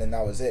happening, and then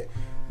that was it.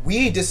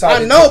 We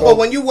decided. I know, to go, but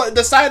when you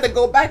decided to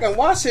go back and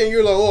watch it, and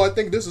you're like, "Oh, I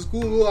think this is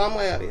cool." I'm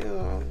like, I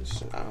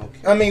don't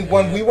care. I mean,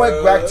 when we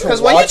went back to Because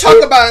when you watch talk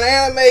it, about an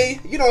anime,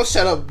 you don't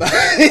shut up about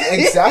it.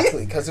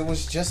 exactly, because it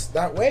was just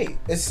that way.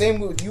 It's same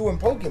with you and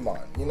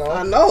Pokemon. You know,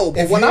 I know,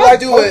 but If when you I like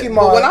do it, Pokemon-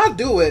 but when I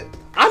do it,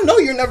 I know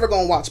you're never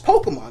gonna watch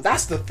Pokemon.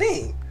 That's the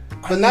thing.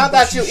 But mean, now but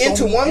that you you're show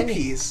into me One any-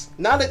 Piece,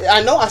 now that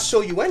I know I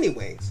show you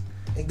anyways.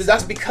 But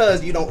that's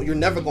because you're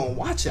never gonna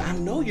watch it. I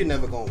know you're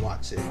never gonna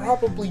watch it.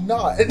 probably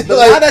not. But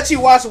now that you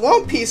watch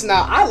One Piece,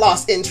 now I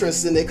lost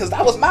interest in it because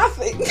that was my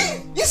thing.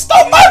 You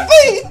stole my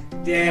thing.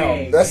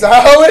 Dang. That's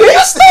not how it You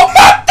is. stole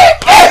my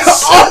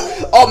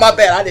thing. Oh, my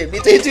bad. I didn't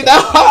mean to hit you that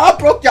hard. I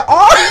broke your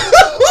arm.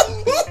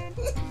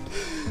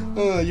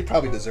 You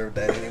probably deserve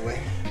that anyway.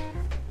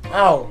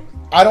 Ow.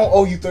 I don't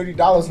owe you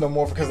 $30 no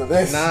more because of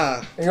this.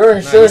 Nah. Your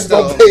insurance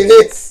still- gonna pay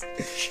this.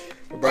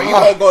 Bro,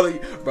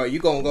 you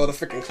gonna go to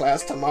freaking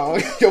class tomorrow.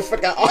 Yo,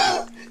 freaking,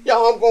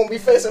 y'all, I'm gonna be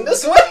facing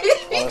this way.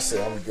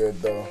 Honestly, I'm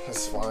good though.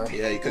 It's fine.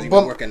 Yeah, because you've But-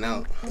 been working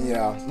out.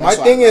 Yeah. My why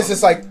thing I is, know.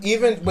 it's like,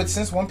 even but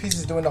since One Piece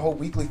is doing the whole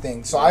weekly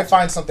thing, so I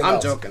find something I'm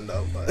else. joking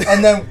though, but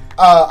And then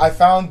I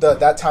found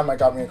that time I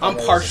got reincarnated. I'm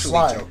as a partially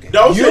slime. joking.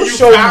 Don't You say you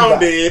showed me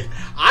found that. it.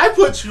 I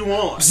put you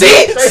on. See,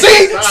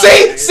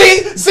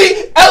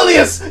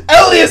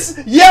 Elias,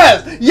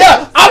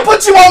 yeah, I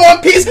put you on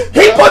One Piece,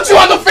 he put you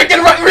on the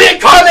freaking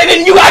reincarnated,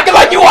 and you acting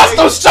like you watched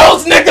those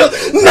shows, nigga.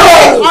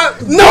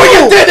 No,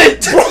 you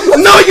didn't.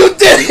 No, you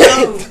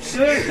didn't.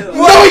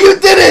 No, you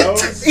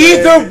didn't.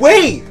 Either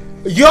way,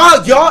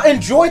 y'all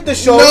enjoyed the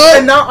show, No.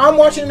 and now I'm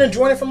watching and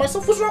enjoying it for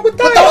myself. What's wrong with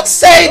that? But don't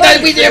say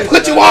that we didn't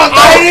put you on,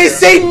 I though. didn't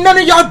say none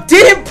of y'all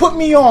didn't put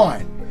me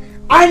on.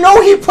 I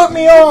know he put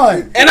me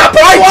on. And I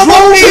put you on One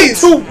drove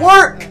Piece. him to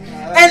work,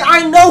 and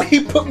I know he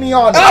put me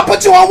on. And I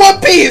put you on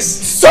One Piece.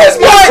 So Where's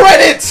my what?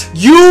 credit?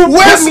 You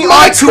Where's put me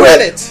my onto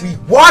credit? it. We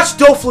watched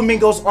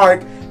Doflamingo's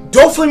arc.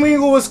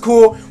 Doflamingo was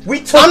cool.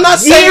 We took I'm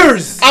not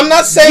years. saying. I'm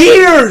not saying.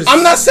 Years.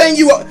 I'm not saying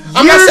you.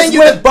 I'm years not saying you.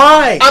 went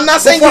by. I'm not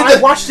saying before you.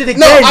 I watched it again.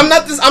 No, I'm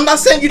not. I'm not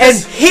saying you. And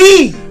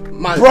he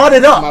brought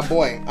it up. My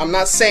boy. I'm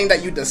not saying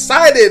that you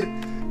decided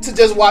to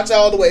just watch it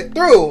all the way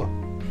through.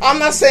 I'm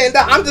not saying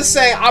that. I'm just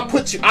saying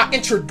I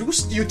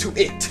introduced you to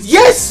it.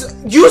 Yes,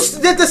 you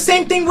did the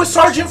same thing with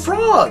Sergeant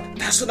Frog.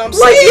 That's what I'm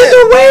Like, saying.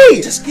 either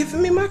way. Just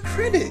giving me my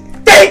credit.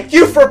 Thank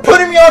you for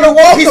putting me on the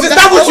One Piece. Is That's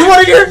that what you all-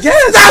 want to hear?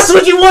 Yes. That's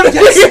what you want to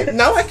Yes. hear.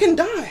 Now I can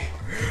die.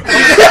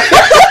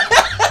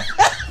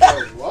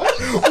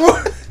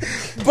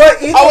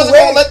 But either I wasn't way,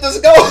 gonna let this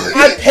go.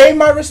 I pay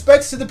my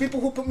respects to the people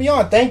who put me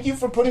on. Thank you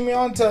for putting me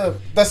on to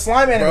the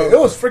slime anime. Bro. it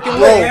was freaking Bro.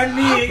 lit. And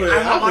me,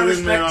 I want my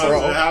respect too.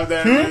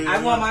 I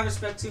I want my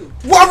respect too.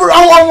 What?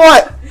 I want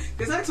what?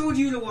 Because I told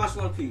you to watch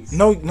One Piece.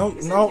 No.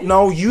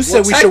 You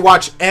said we tech- should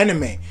watch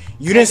anime.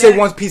 You didn't say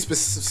One Piece Yeah, but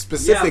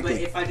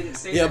specifically. if I didn't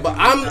say Yeah, that, but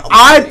then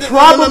I No,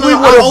 probably I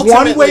would have one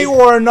ultimately- way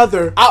or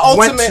another I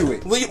went to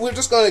ultimately. it. We're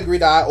just gonna agree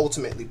that I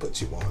ultimately put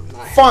you on.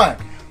 Fine.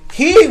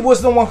 He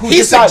was the one who He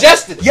decided.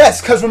 suggested it. Yes,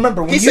 because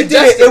remember when He you did it,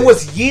 suggested it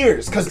was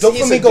years. Because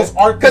Doflamingo's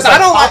arc was because I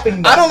don't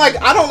popping like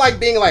then. I don't like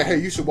being like, hey,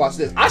 you should watch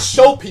this. I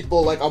show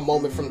people like a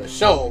moment from the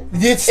show. You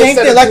did same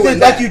instead thing of like doing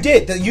like that. you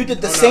did. You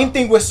did the same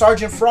thing with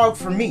Sergeant Frog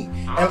for me.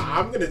 And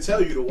I'm gonna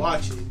tell you to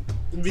watch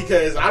it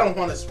because I don't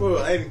want to spoil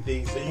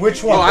anything. So you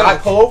which can one? get I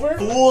Black Clover?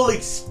 full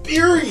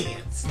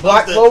experience.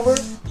 Black of the- Clover?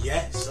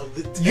 Yes. Of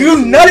the You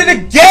nutted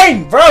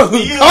again, bro.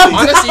 Really? Calm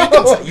Honestly,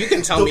 down. you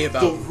can tell me the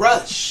about.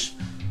 rush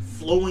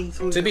flowing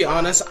through. To be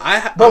honest,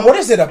 But what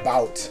is it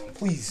about?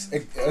 Please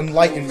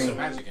enlighten It's a me.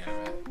 magic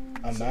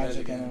anime. A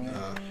magic anime.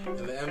 And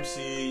the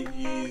MC,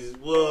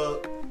 well,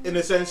 in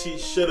a sense, he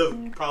should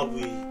have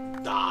probably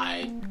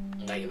died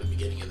like in the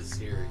beginning of the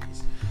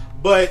series,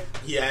 but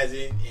he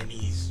hasn't, and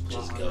he's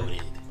just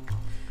goaded.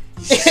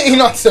 You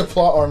know, it's a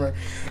plot armor.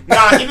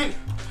 Nah, he didn't.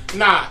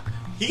 Nah,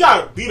 he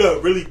got beat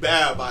up really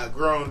bad by a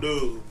grown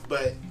dude.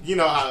 But you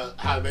know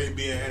how they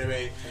be in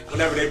anime.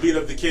 Whenever they beat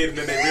up the kid and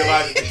then they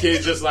realize that the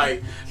kid's just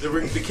like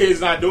the kid's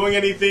not doing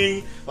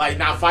anything, like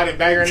not fighting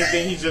back or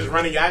anything. He's just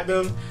running at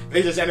them.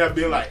 They just end up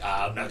being like,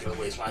 I'm not gonna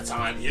waste my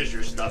time. Here's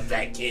your stuff,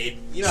 fat kid.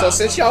 You know. So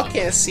since y'all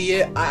can't see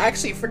it, I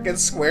actually freaking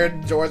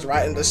squared George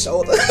right in the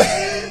shoulder.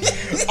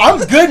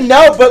 I'm good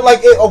now, but like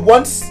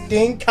one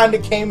sting kind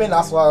of came in.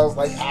 That's why I was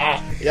like,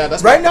 ah. Yeah,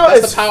 that's Right now That's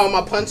it's- the power of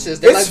my punches.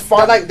 They're it's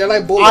like fun. they're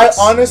like I bullets.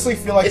 honestly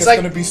feel like It's it's,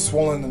 like- gonna be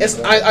swollen. In the It's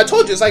middle. I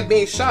told you it's like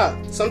being shot.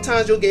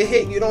 Sometimes you'll get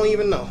hit, you don't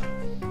even know.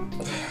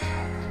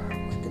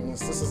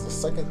 Goodness, this is the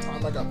second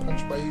time I got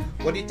punched by you.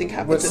 What do you think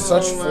happened With to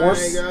such Oh my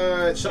force.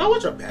 god! Should I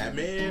watch a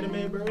Batman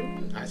anime, bro?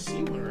 I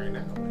see one right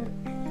now,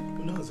 man.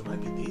 Who knows? It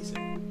might be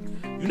decent.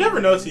 You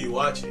never know till you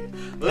watch it.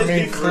 Let's I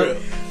mean, be for real.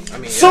 I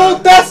mean, So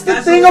that's the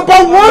That's thing what-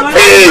 about One I'm I'm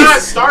not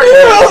Piece. starting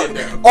Yeah. watching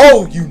them.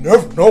 Oh, you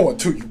never know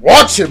until you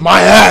watch it, my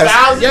ass.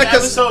 1,000 Yeah, 'cause-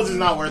 episodes is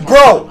not worth my Bro,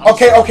 time. I'm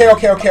okay. the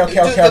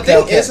thing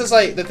Okay. is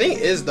like the thing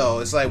is though,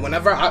 it's like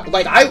whenever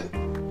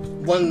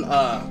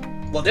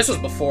well, this was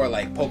before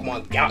like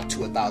Pokemon got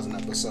to 1,000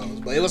 episodes,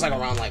 but it was like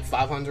around like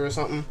 500 or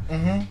something.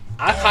 Mm-hmm.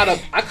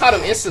 I caught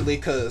him instantly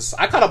because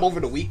I caught up over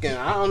the weekend.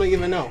 I don't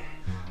even know.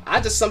 I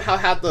just somehow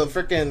had the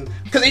freaking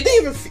because it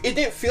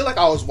didn't feel like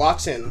I was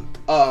watching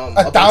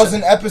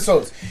 1,000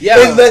 episodes.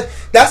 Yeah. And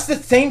that's the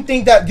same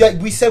thing that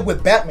we said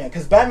with Batman,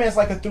 because Batman's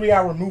like a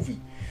 3-hour movie,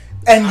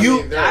 and I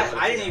you. mean,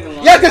 I didn't even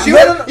want Yeah, because you No,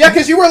 were. no, no. Yeah,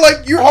 because you were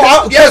like you.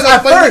 Oh, yeah, 'cause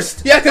at like,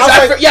 first. Yeah, I because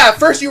was like- at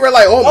first you were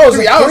like, Oh, oh, it's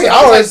 3 like hours. 3 And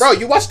I was hours. like, bro,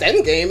 you watched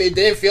Endgame. It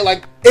didn't feel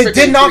like It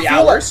did freaking not 3 feel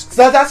hours. like,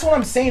 so that's what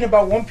I'm saying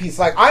about One Piece.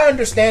 Like, I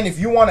understand if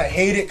you want to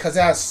hate it because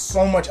it has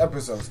so much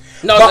episodes.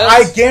 No, but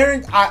that's- I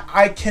guarantee,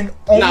 I can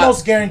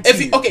almost guarantee.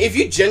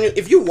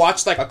 If you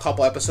watch like a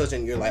couple episodes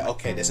and you're like,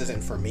 okay, this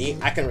isn't for me,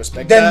 I can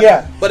respect then that.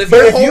 yeah. But if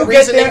your whole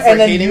reasoning for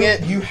hating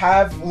it, you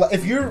have,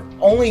 if you're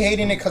only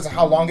hating it because of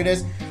how long it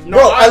is, No,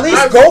 bro, at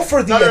least go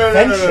for the no,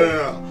 adventure.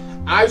 No.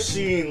 I've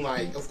seen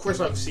like, of course,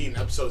 I've seen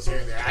episodes here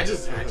and there. I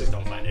just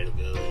don't find it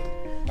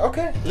appealing.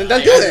 Okay. Then I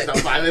do just it. don't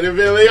find it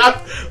appealing.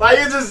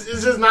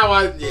 It's just not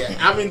my. Yeah,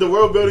 I mean, the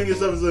world building and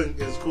stuff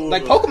is cool.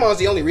 Like but- Pokemon is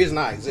the only reason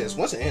I exist.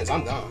 Once it ends,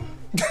 I'm gone.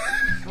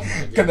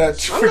 Gonna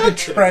freaking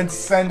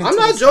transcend. I'm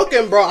not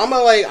joking, bro. I'm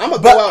gonna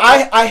But go out.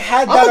 I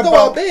had I'm that gonna go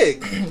out about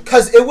big.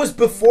 because it was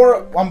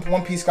before One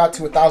Piece got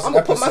to 1,000 I'm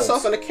gonna episodes. put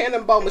myself in a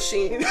cannonball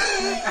machine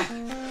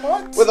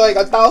What? with like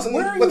 1,000.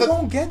 Where are with you a,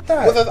 gonna get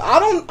that? with a,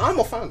 I'm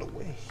gonna find a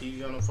way.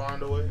 He's gonna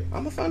find a way. I'm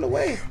gonna find a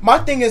way. My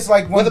thing is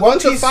like when With a One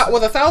bunch Piece, of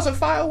with 1,000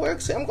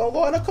 fireworks, I'm gonna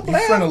go in a couple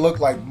you're of gonna look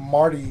like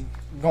Marty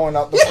going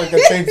out the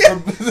freaking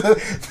thing.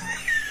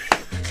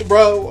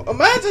 Bro,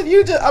 imagine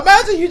you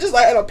just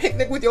like at a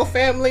picnic with your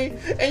family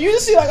and you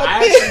just see like a I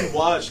big. actually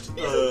watched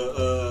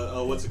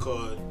what's it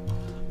called?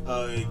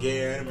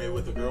 Gay anime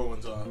with the girl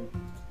one time.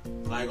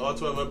 Like all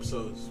 12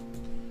 episodes.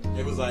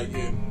 It was like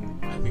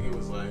I think it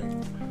was like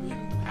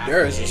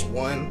There is this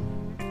one.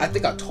 I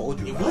think I told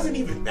you. It About wasn't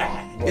even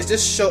that. It's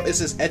this show. It's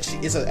this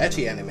ecchi. It's an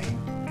ecchi anime.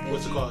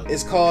 What's it called?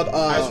 It's called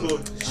High School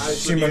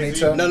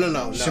Shimonita?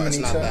 No, it's not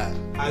Shimonita?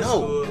 that. High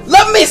No, School.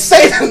 let me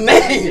say the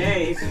name.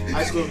 Dave.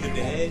 High School of the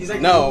Dead. He's like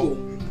No,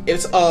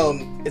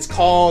 Google. it's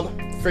called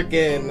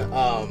freaking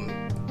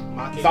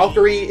Mockingjay.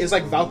 Valkyrie. It's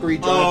like Valkyrie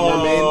Jones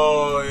Mermaid.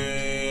 Oh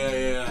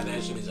yeah.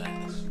 That shit is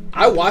ass.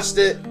 I watched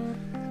it.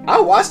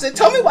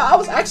 Tell me why I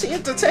was actually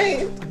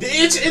entertained.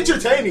 It's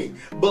entertaining,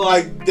 but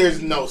like,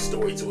 there's no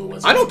story to it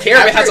whatsoever. I don't care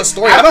if it has a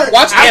story. I don't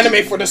watch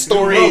anime for the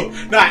story.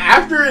 No,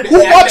 after it. Who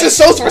watches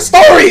shows for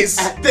stories?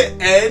 At the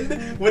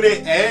end, when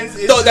it ends,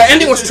 it's No, the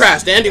ending was just-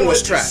 trash. The ending it was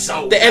just trash.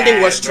 so The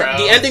ending was bad, trash.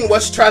 bro. The ending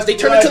was trash. They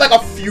turned into like a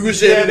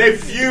fusion. Yeah, they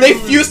fused. They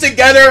fused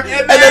together,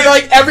 and then then-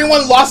 like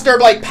everyone lost their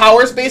like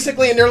powers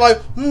basically, and they're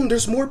like,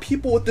 there's more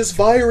people with this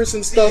virus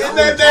and stuff. And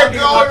then they're Talking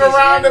about going this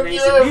around the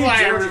animation,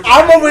 purifier.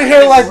 I'm over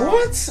here like,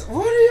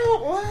 what are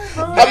y'all? What?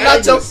 I'm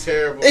not joking.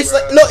 Terrible, It's bro.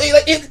 like no,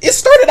 it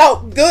started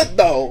out good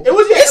though. It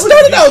was. Yeah, it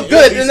started out decent.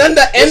 good, It was and then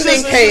the decent. It's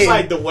ending just came.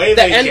 like the way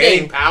the they ending.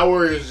 gain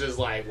power is just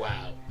like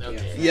wow.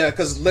 Okay. Yeah,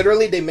 because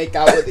literally they make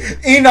out with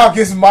it. Enoch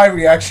is my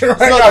reaction right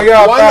So, now. you You're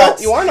on wanna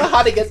facts. know, you wanna know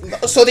how they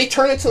get? So they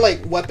turn into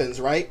like weapons,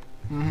 right?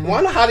 You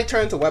wanna know how they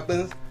turn into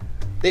weapons?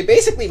 They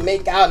basically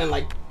make out and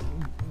like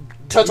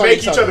touch on Make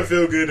each other.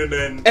 feel good,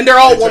 and And they're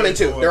all they turn women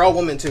into too. one. They're all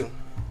women too.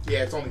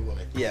 Yeah, it's only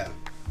women. Yeah.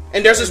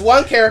 And there's this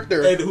one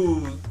character. And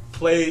who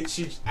played?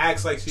 She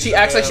acts like she's. She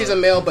acts like she's a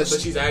male, but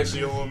she's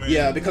actually a woman.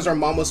 yeah, because her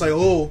mom was like,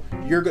 "Oh,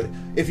 you're good.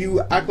 If you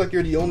act like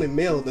you're the only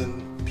male,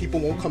 then people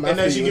won't come And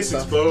after then you she gets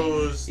and stuff."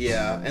 exposed.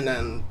 Yeah, and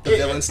then the Yeah.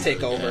 villains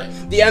take over.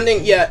 The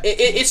ending, yeah,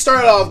 it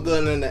started off good,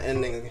 and then the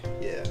ending,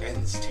 yeah.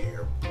 And it's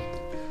terrible.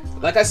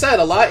 Like I said,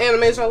 a lot of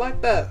animes are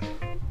like that.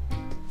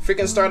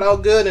 Freaking start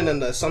out good, and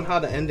then somehow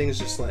the ending is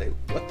just like,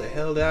 what the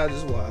hell did I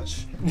just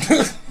watch?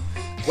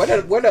 Where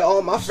did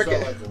all my Felt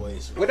freaking like a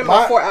waste. where did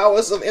my 4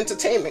 hours of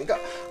entertainment go?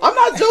 I'm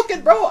not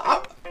joking, bro.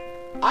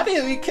 I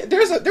didn't even care.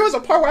 There was a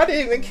part where I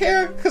didn't even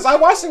care because I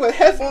watched it with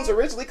headphones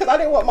originally because I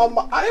didn't want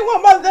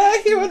my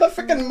dad hearing the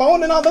freaking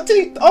moaning on the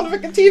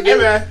freaking TV. Hey,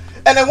 man.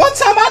 And then one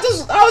time I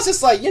was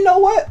just like, you know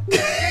what?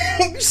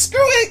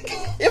 Screw it.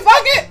 If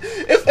my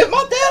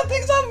dad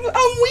thinks I'm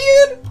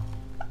weird,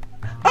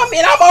 I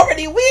mean I'm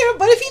already weird,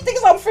 but if he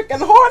thinks I'm freaking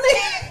horny,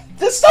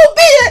 then so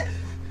be it.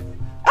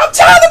 I'm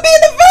tired of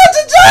being the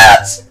virgin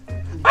judge.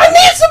 I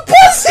need some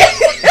pussy.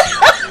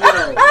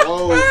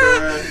 Whoa,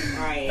 man.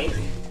 Alright.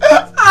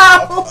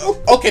 Ow.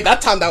 Okay,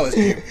 that time that was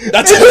you.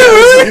 That's it.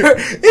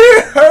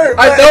 It hurt.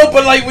 I know,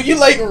 but like when you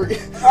like.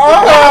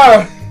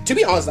 Ah. To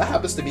be honest, that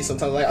happens to me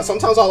sometimes. Like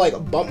sometimes I'll like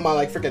bump my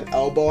like freaking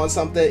elbow on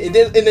something. It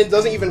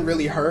doesn't even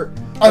really hurt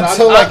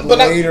Until,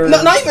 later.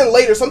 No, not even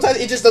later. Sometimes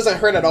it just doesn't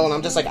hurt at all, and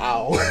I'm just like,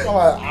 ow. I'm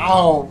like,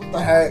 ow, what the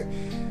heck?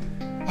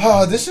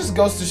 Oh, this just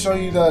goes to show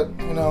you that,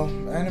 you know,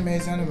 anime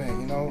is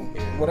anime, you know,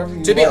 whatever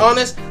you To be like.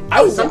 honest,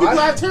 I Some people want.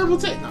 have terrible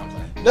taste. No, I'm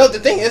playing. No, the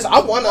thing is, I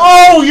wanna.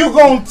 Oh, you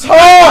gonna No,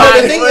 talk?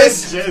 the thing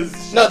is-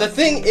 Just- No, the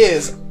thing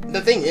is,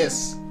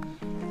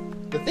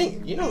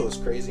 you know what's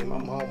crazy? My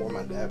mom or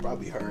my dad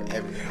probably heard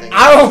everything.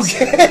 I don't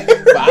care.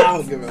 But I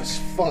don't give a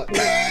fuck.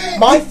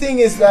 My thing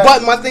is that.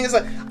 But my thing is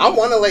like I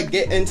want to like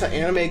get into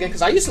anime again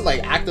because I used to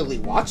like actively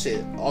watch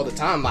it all the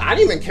time. Like I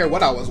didn't even care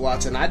what I was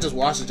watching. I just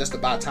watched it just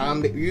about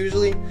time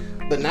usually.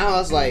 But now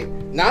it's like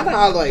now that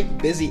I'm like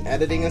busy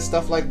editing and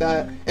stuff like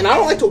that, and I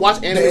don't like to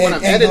watch anime when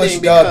I'm English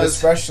editing dub because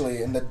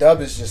especially, and the dub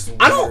is just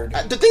weird. I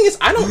don't. The thing is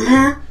I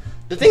don't.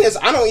 The thing is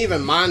I don't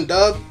even mind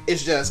dub.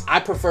 It's just I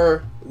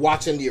prefer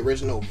watching the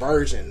original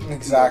version.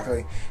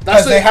 Exactly.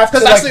 That's Because they the- have to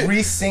 'cause like that's the-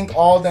 resync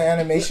all the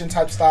animation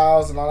type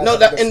styles and all that. No, type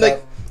that of and stuff.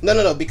 like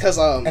no because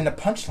And the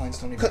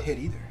punchlines don't even hit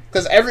either.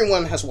 Because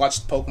everyone has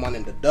watched Pokemon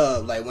in the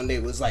dub, like when they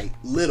was like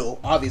little,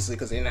 obviously,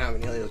 because they didn't have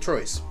any other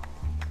choice.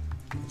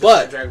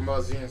 But Dragon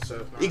Ball Z and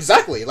stuff. No.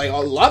 exactly, like a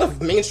lot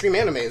of mainstream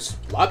animes,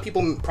 a lot of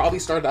people probably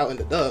started out in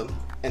the dub,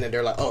 and then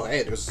they're like, "Oh,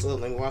 hey, there's still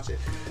let me watch it."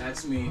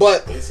 That's me.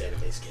 But This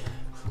anime's good.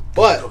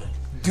 but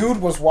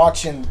Dude was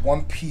watching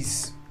One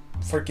Piece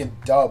freaking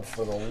dub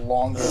for the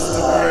longest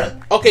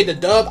time. Okay, the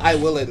dub, I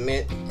will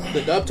admit,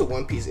 the dub to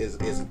One Piece is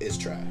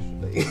trash.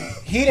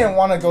 He didn't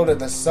want to go to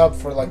the sub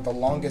for like the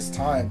longest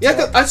time. Yeah,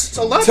 cause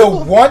a lot of Till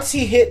people, once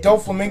he hit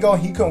Doflamingo,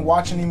 he couldn't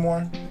watch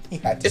anymore. He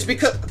had to. it's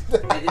because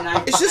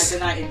It's just-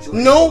 I did not enjoy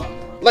no,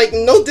 it. like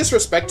no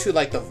disrespect to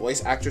like the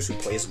voice actress who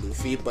plays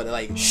Luffy, but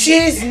like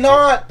She's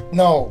not.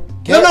 No.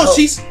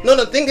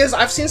 the thing is,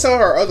 I've seen some of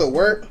her other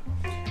work,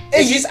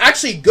 and she's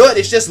actually good.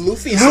 It's just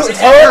Luffy is Lu-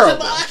 just her-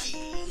 terrible.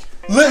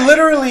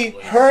 Literally,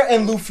 her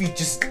and Luffy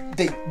just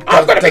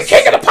I'm gonna be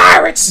king of the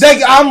pirates.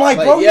 I'm like,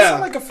 bro, you yeah.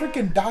 sound like a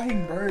freaking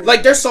dying bird.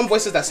 Like there's some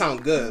voices that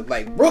sound good.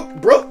 Like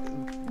Brooke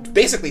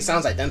basically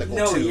sounds identical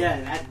No, too.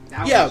 yeah,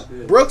 that Yeah, was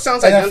good. Brooke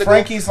sounds and then identical.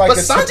 Frankie's like but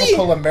a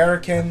typical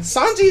American.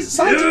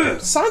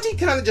 Sanji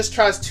kind of just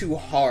tries too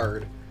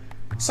hard.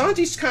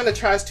 Sanji kind of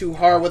tries too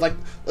hard with like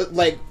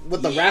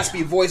with the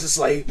raspy voice. It's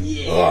like,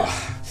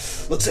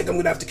 ugh, looks like I'm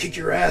gonna have to kick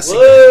your ass.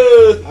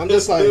 Whoa. I'm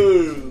just like,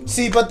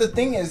 See, but the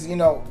thing is,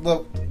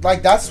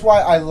 like that's why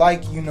I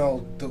like,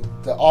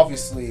 the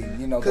obviously,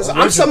 because the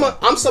I'm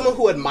original. someone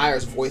who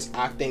admires voice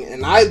acting,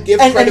 and I give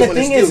And credit the when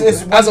thing it's due.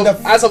 is when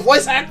as a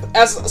voice act,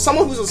 as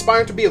someone who's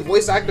aspiring to be a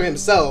voice actor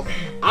himself,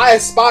 I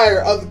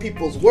aspire other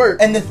people's work.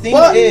 And the thing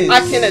but is, I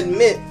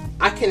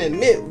can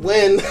admit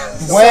when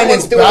it's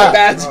someone's doing bad. a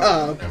bad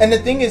job. And the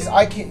thing is,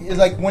 I can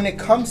like when it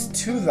comes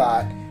to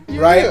that, Yeah.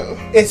 right?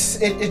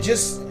 It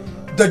just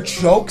the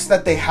jokes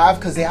that they have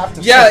because they have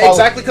to. Yeah, follow-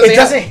 exactly. Because it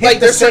doesn't hit like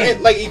the there's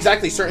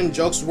same. certain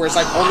jokes where it's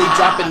like only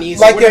Japanese.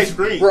 Like When they if-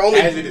 scream, we're only-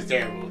 as it is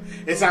terrible.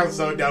 It sounds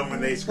so dumb when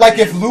they scream. Like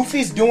if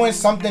Luffy's doing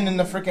something in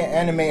the freaking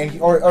anime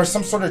and or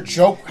some sort of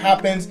joke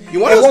happens, You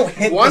want it won't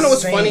hit to know the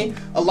what's same. funny?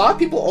 A lot of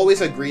people always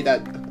agree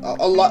that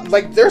a lot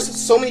like there's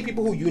so many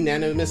people who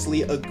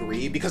unanimously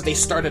agree because they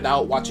started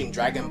out watching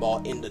Dragon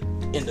Ball in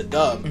the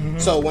dub.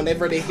 So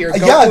whenever they hear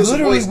Goku's Yeah,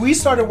 literally, voice, we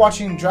started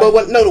watching Dragon.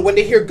 but when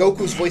they hear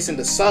Goku's voice in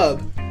the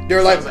sub,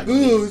 they're like, Sounds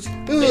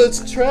like "Ooh,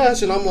 it's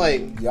trash," and I'm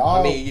like,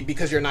 Y'all- I mean,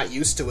 because you're not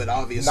used to it,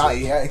 obviously. Not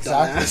yet,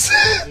 exactly.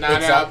 dumbass.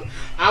 Nah,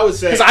 I would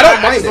say 'Cause I don't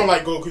I mind just it. don't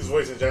like Goku's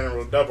voice in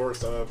general, dub or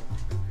sub.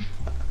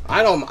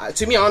 I don't.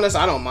 To be honest,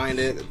 I don't mind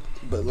it.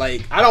 But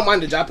like, I don't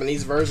mind the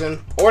Japanese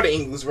version or the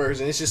English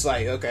version. It's just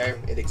like, okay,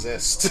 it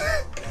exists.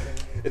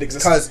 It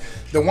exists. Because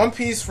the One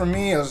Piece for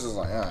me, it was just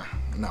like,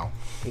 no.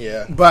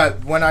 Yeah.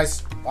 But when I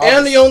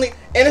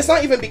And it's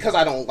not even because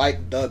I don't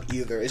like dub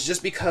either. It's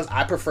just because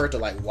I prefer to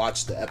like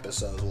watch the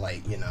episodes,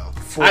 like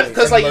Fully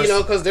because immersed.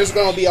 because there's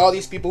gonna be all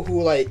these people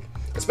who like,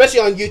 especially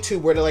on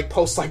YouTube, where they like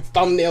post like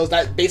thumbnails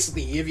that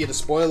basically give you the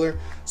spoiler.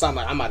 So I'm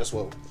like, I might as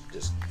well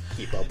just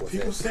keep up with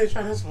People it. say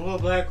try to spoil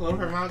Black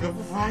Clover manga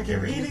before I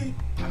can read it.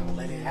 I don't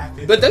let it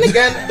happen. But then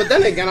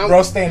again, I'm.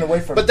 bro staying away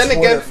from. But then Twitter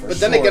again, for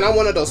sure. I'm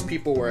one of those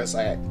people where it's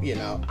like,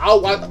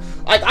 I'll watch.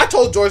 Like I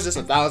told George this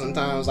 1,000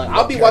 times. Like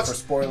I'll be Care watching. for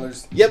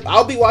spoilers. Yep,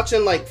 I'll be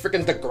watching like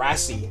freaking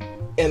Degrassi,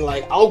 and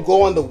like I'll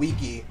go on the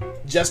wiki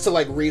just to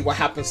like read what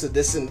happens to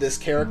this and this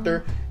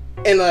character,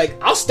 and like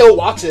I'll still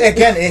watch it.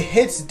 Again, it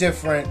hits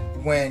different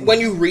when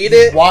you read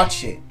it,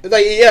 watch it.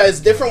 like it's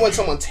different when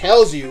someone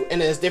tells you,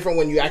 and it's different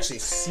when you actually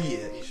see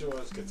it. You should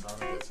watch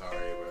Katana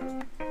Gatari,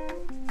 bro.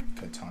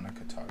 Katana.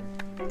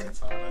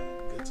 Katana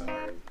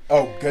Gatari.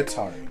 Oh,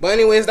 guitar. But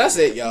anyways, that's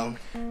it, y'all.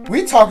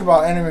 We talked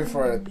about anime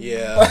for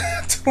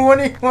Yeah.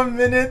 21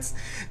 minutes.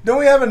 Don't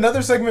we have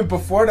another segment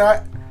before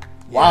that?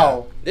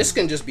 Wow. This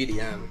can just be the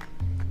end.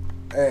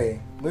 Hey,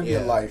 live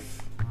your Yeah.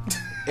 life.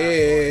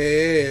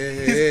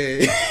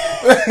 Hey.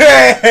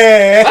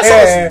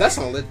 That's That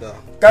song lit though.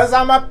 Cause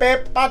I'm a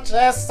paper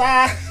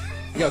chaser.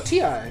 Yo,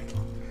 T.I.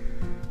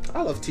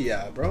 I love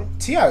T.I., bro.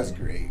 T.I. is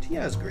great.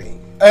 T.I.'s great.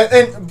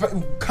 And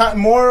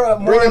more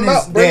Bring in him his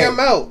out. Bring day. him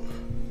out.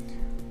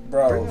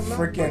 Bro, Bring him out.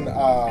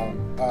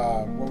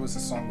 freaking, what was the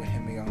song with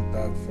him and Young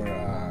Thug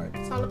for,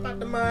 It's All About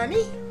the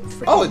Money?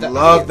 Oh,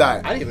 love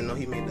that. I didn't even know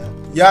he made that.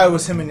 Yeah, it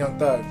was him and Young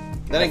Thug.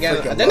 Then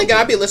again,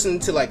 I be listening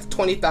to like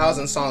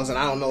 20,000 songs and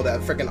I don't know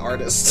that freaking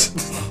artist.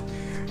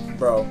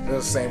 Bro, it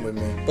was the same with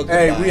me. But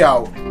Hey, goodbye. we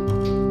out.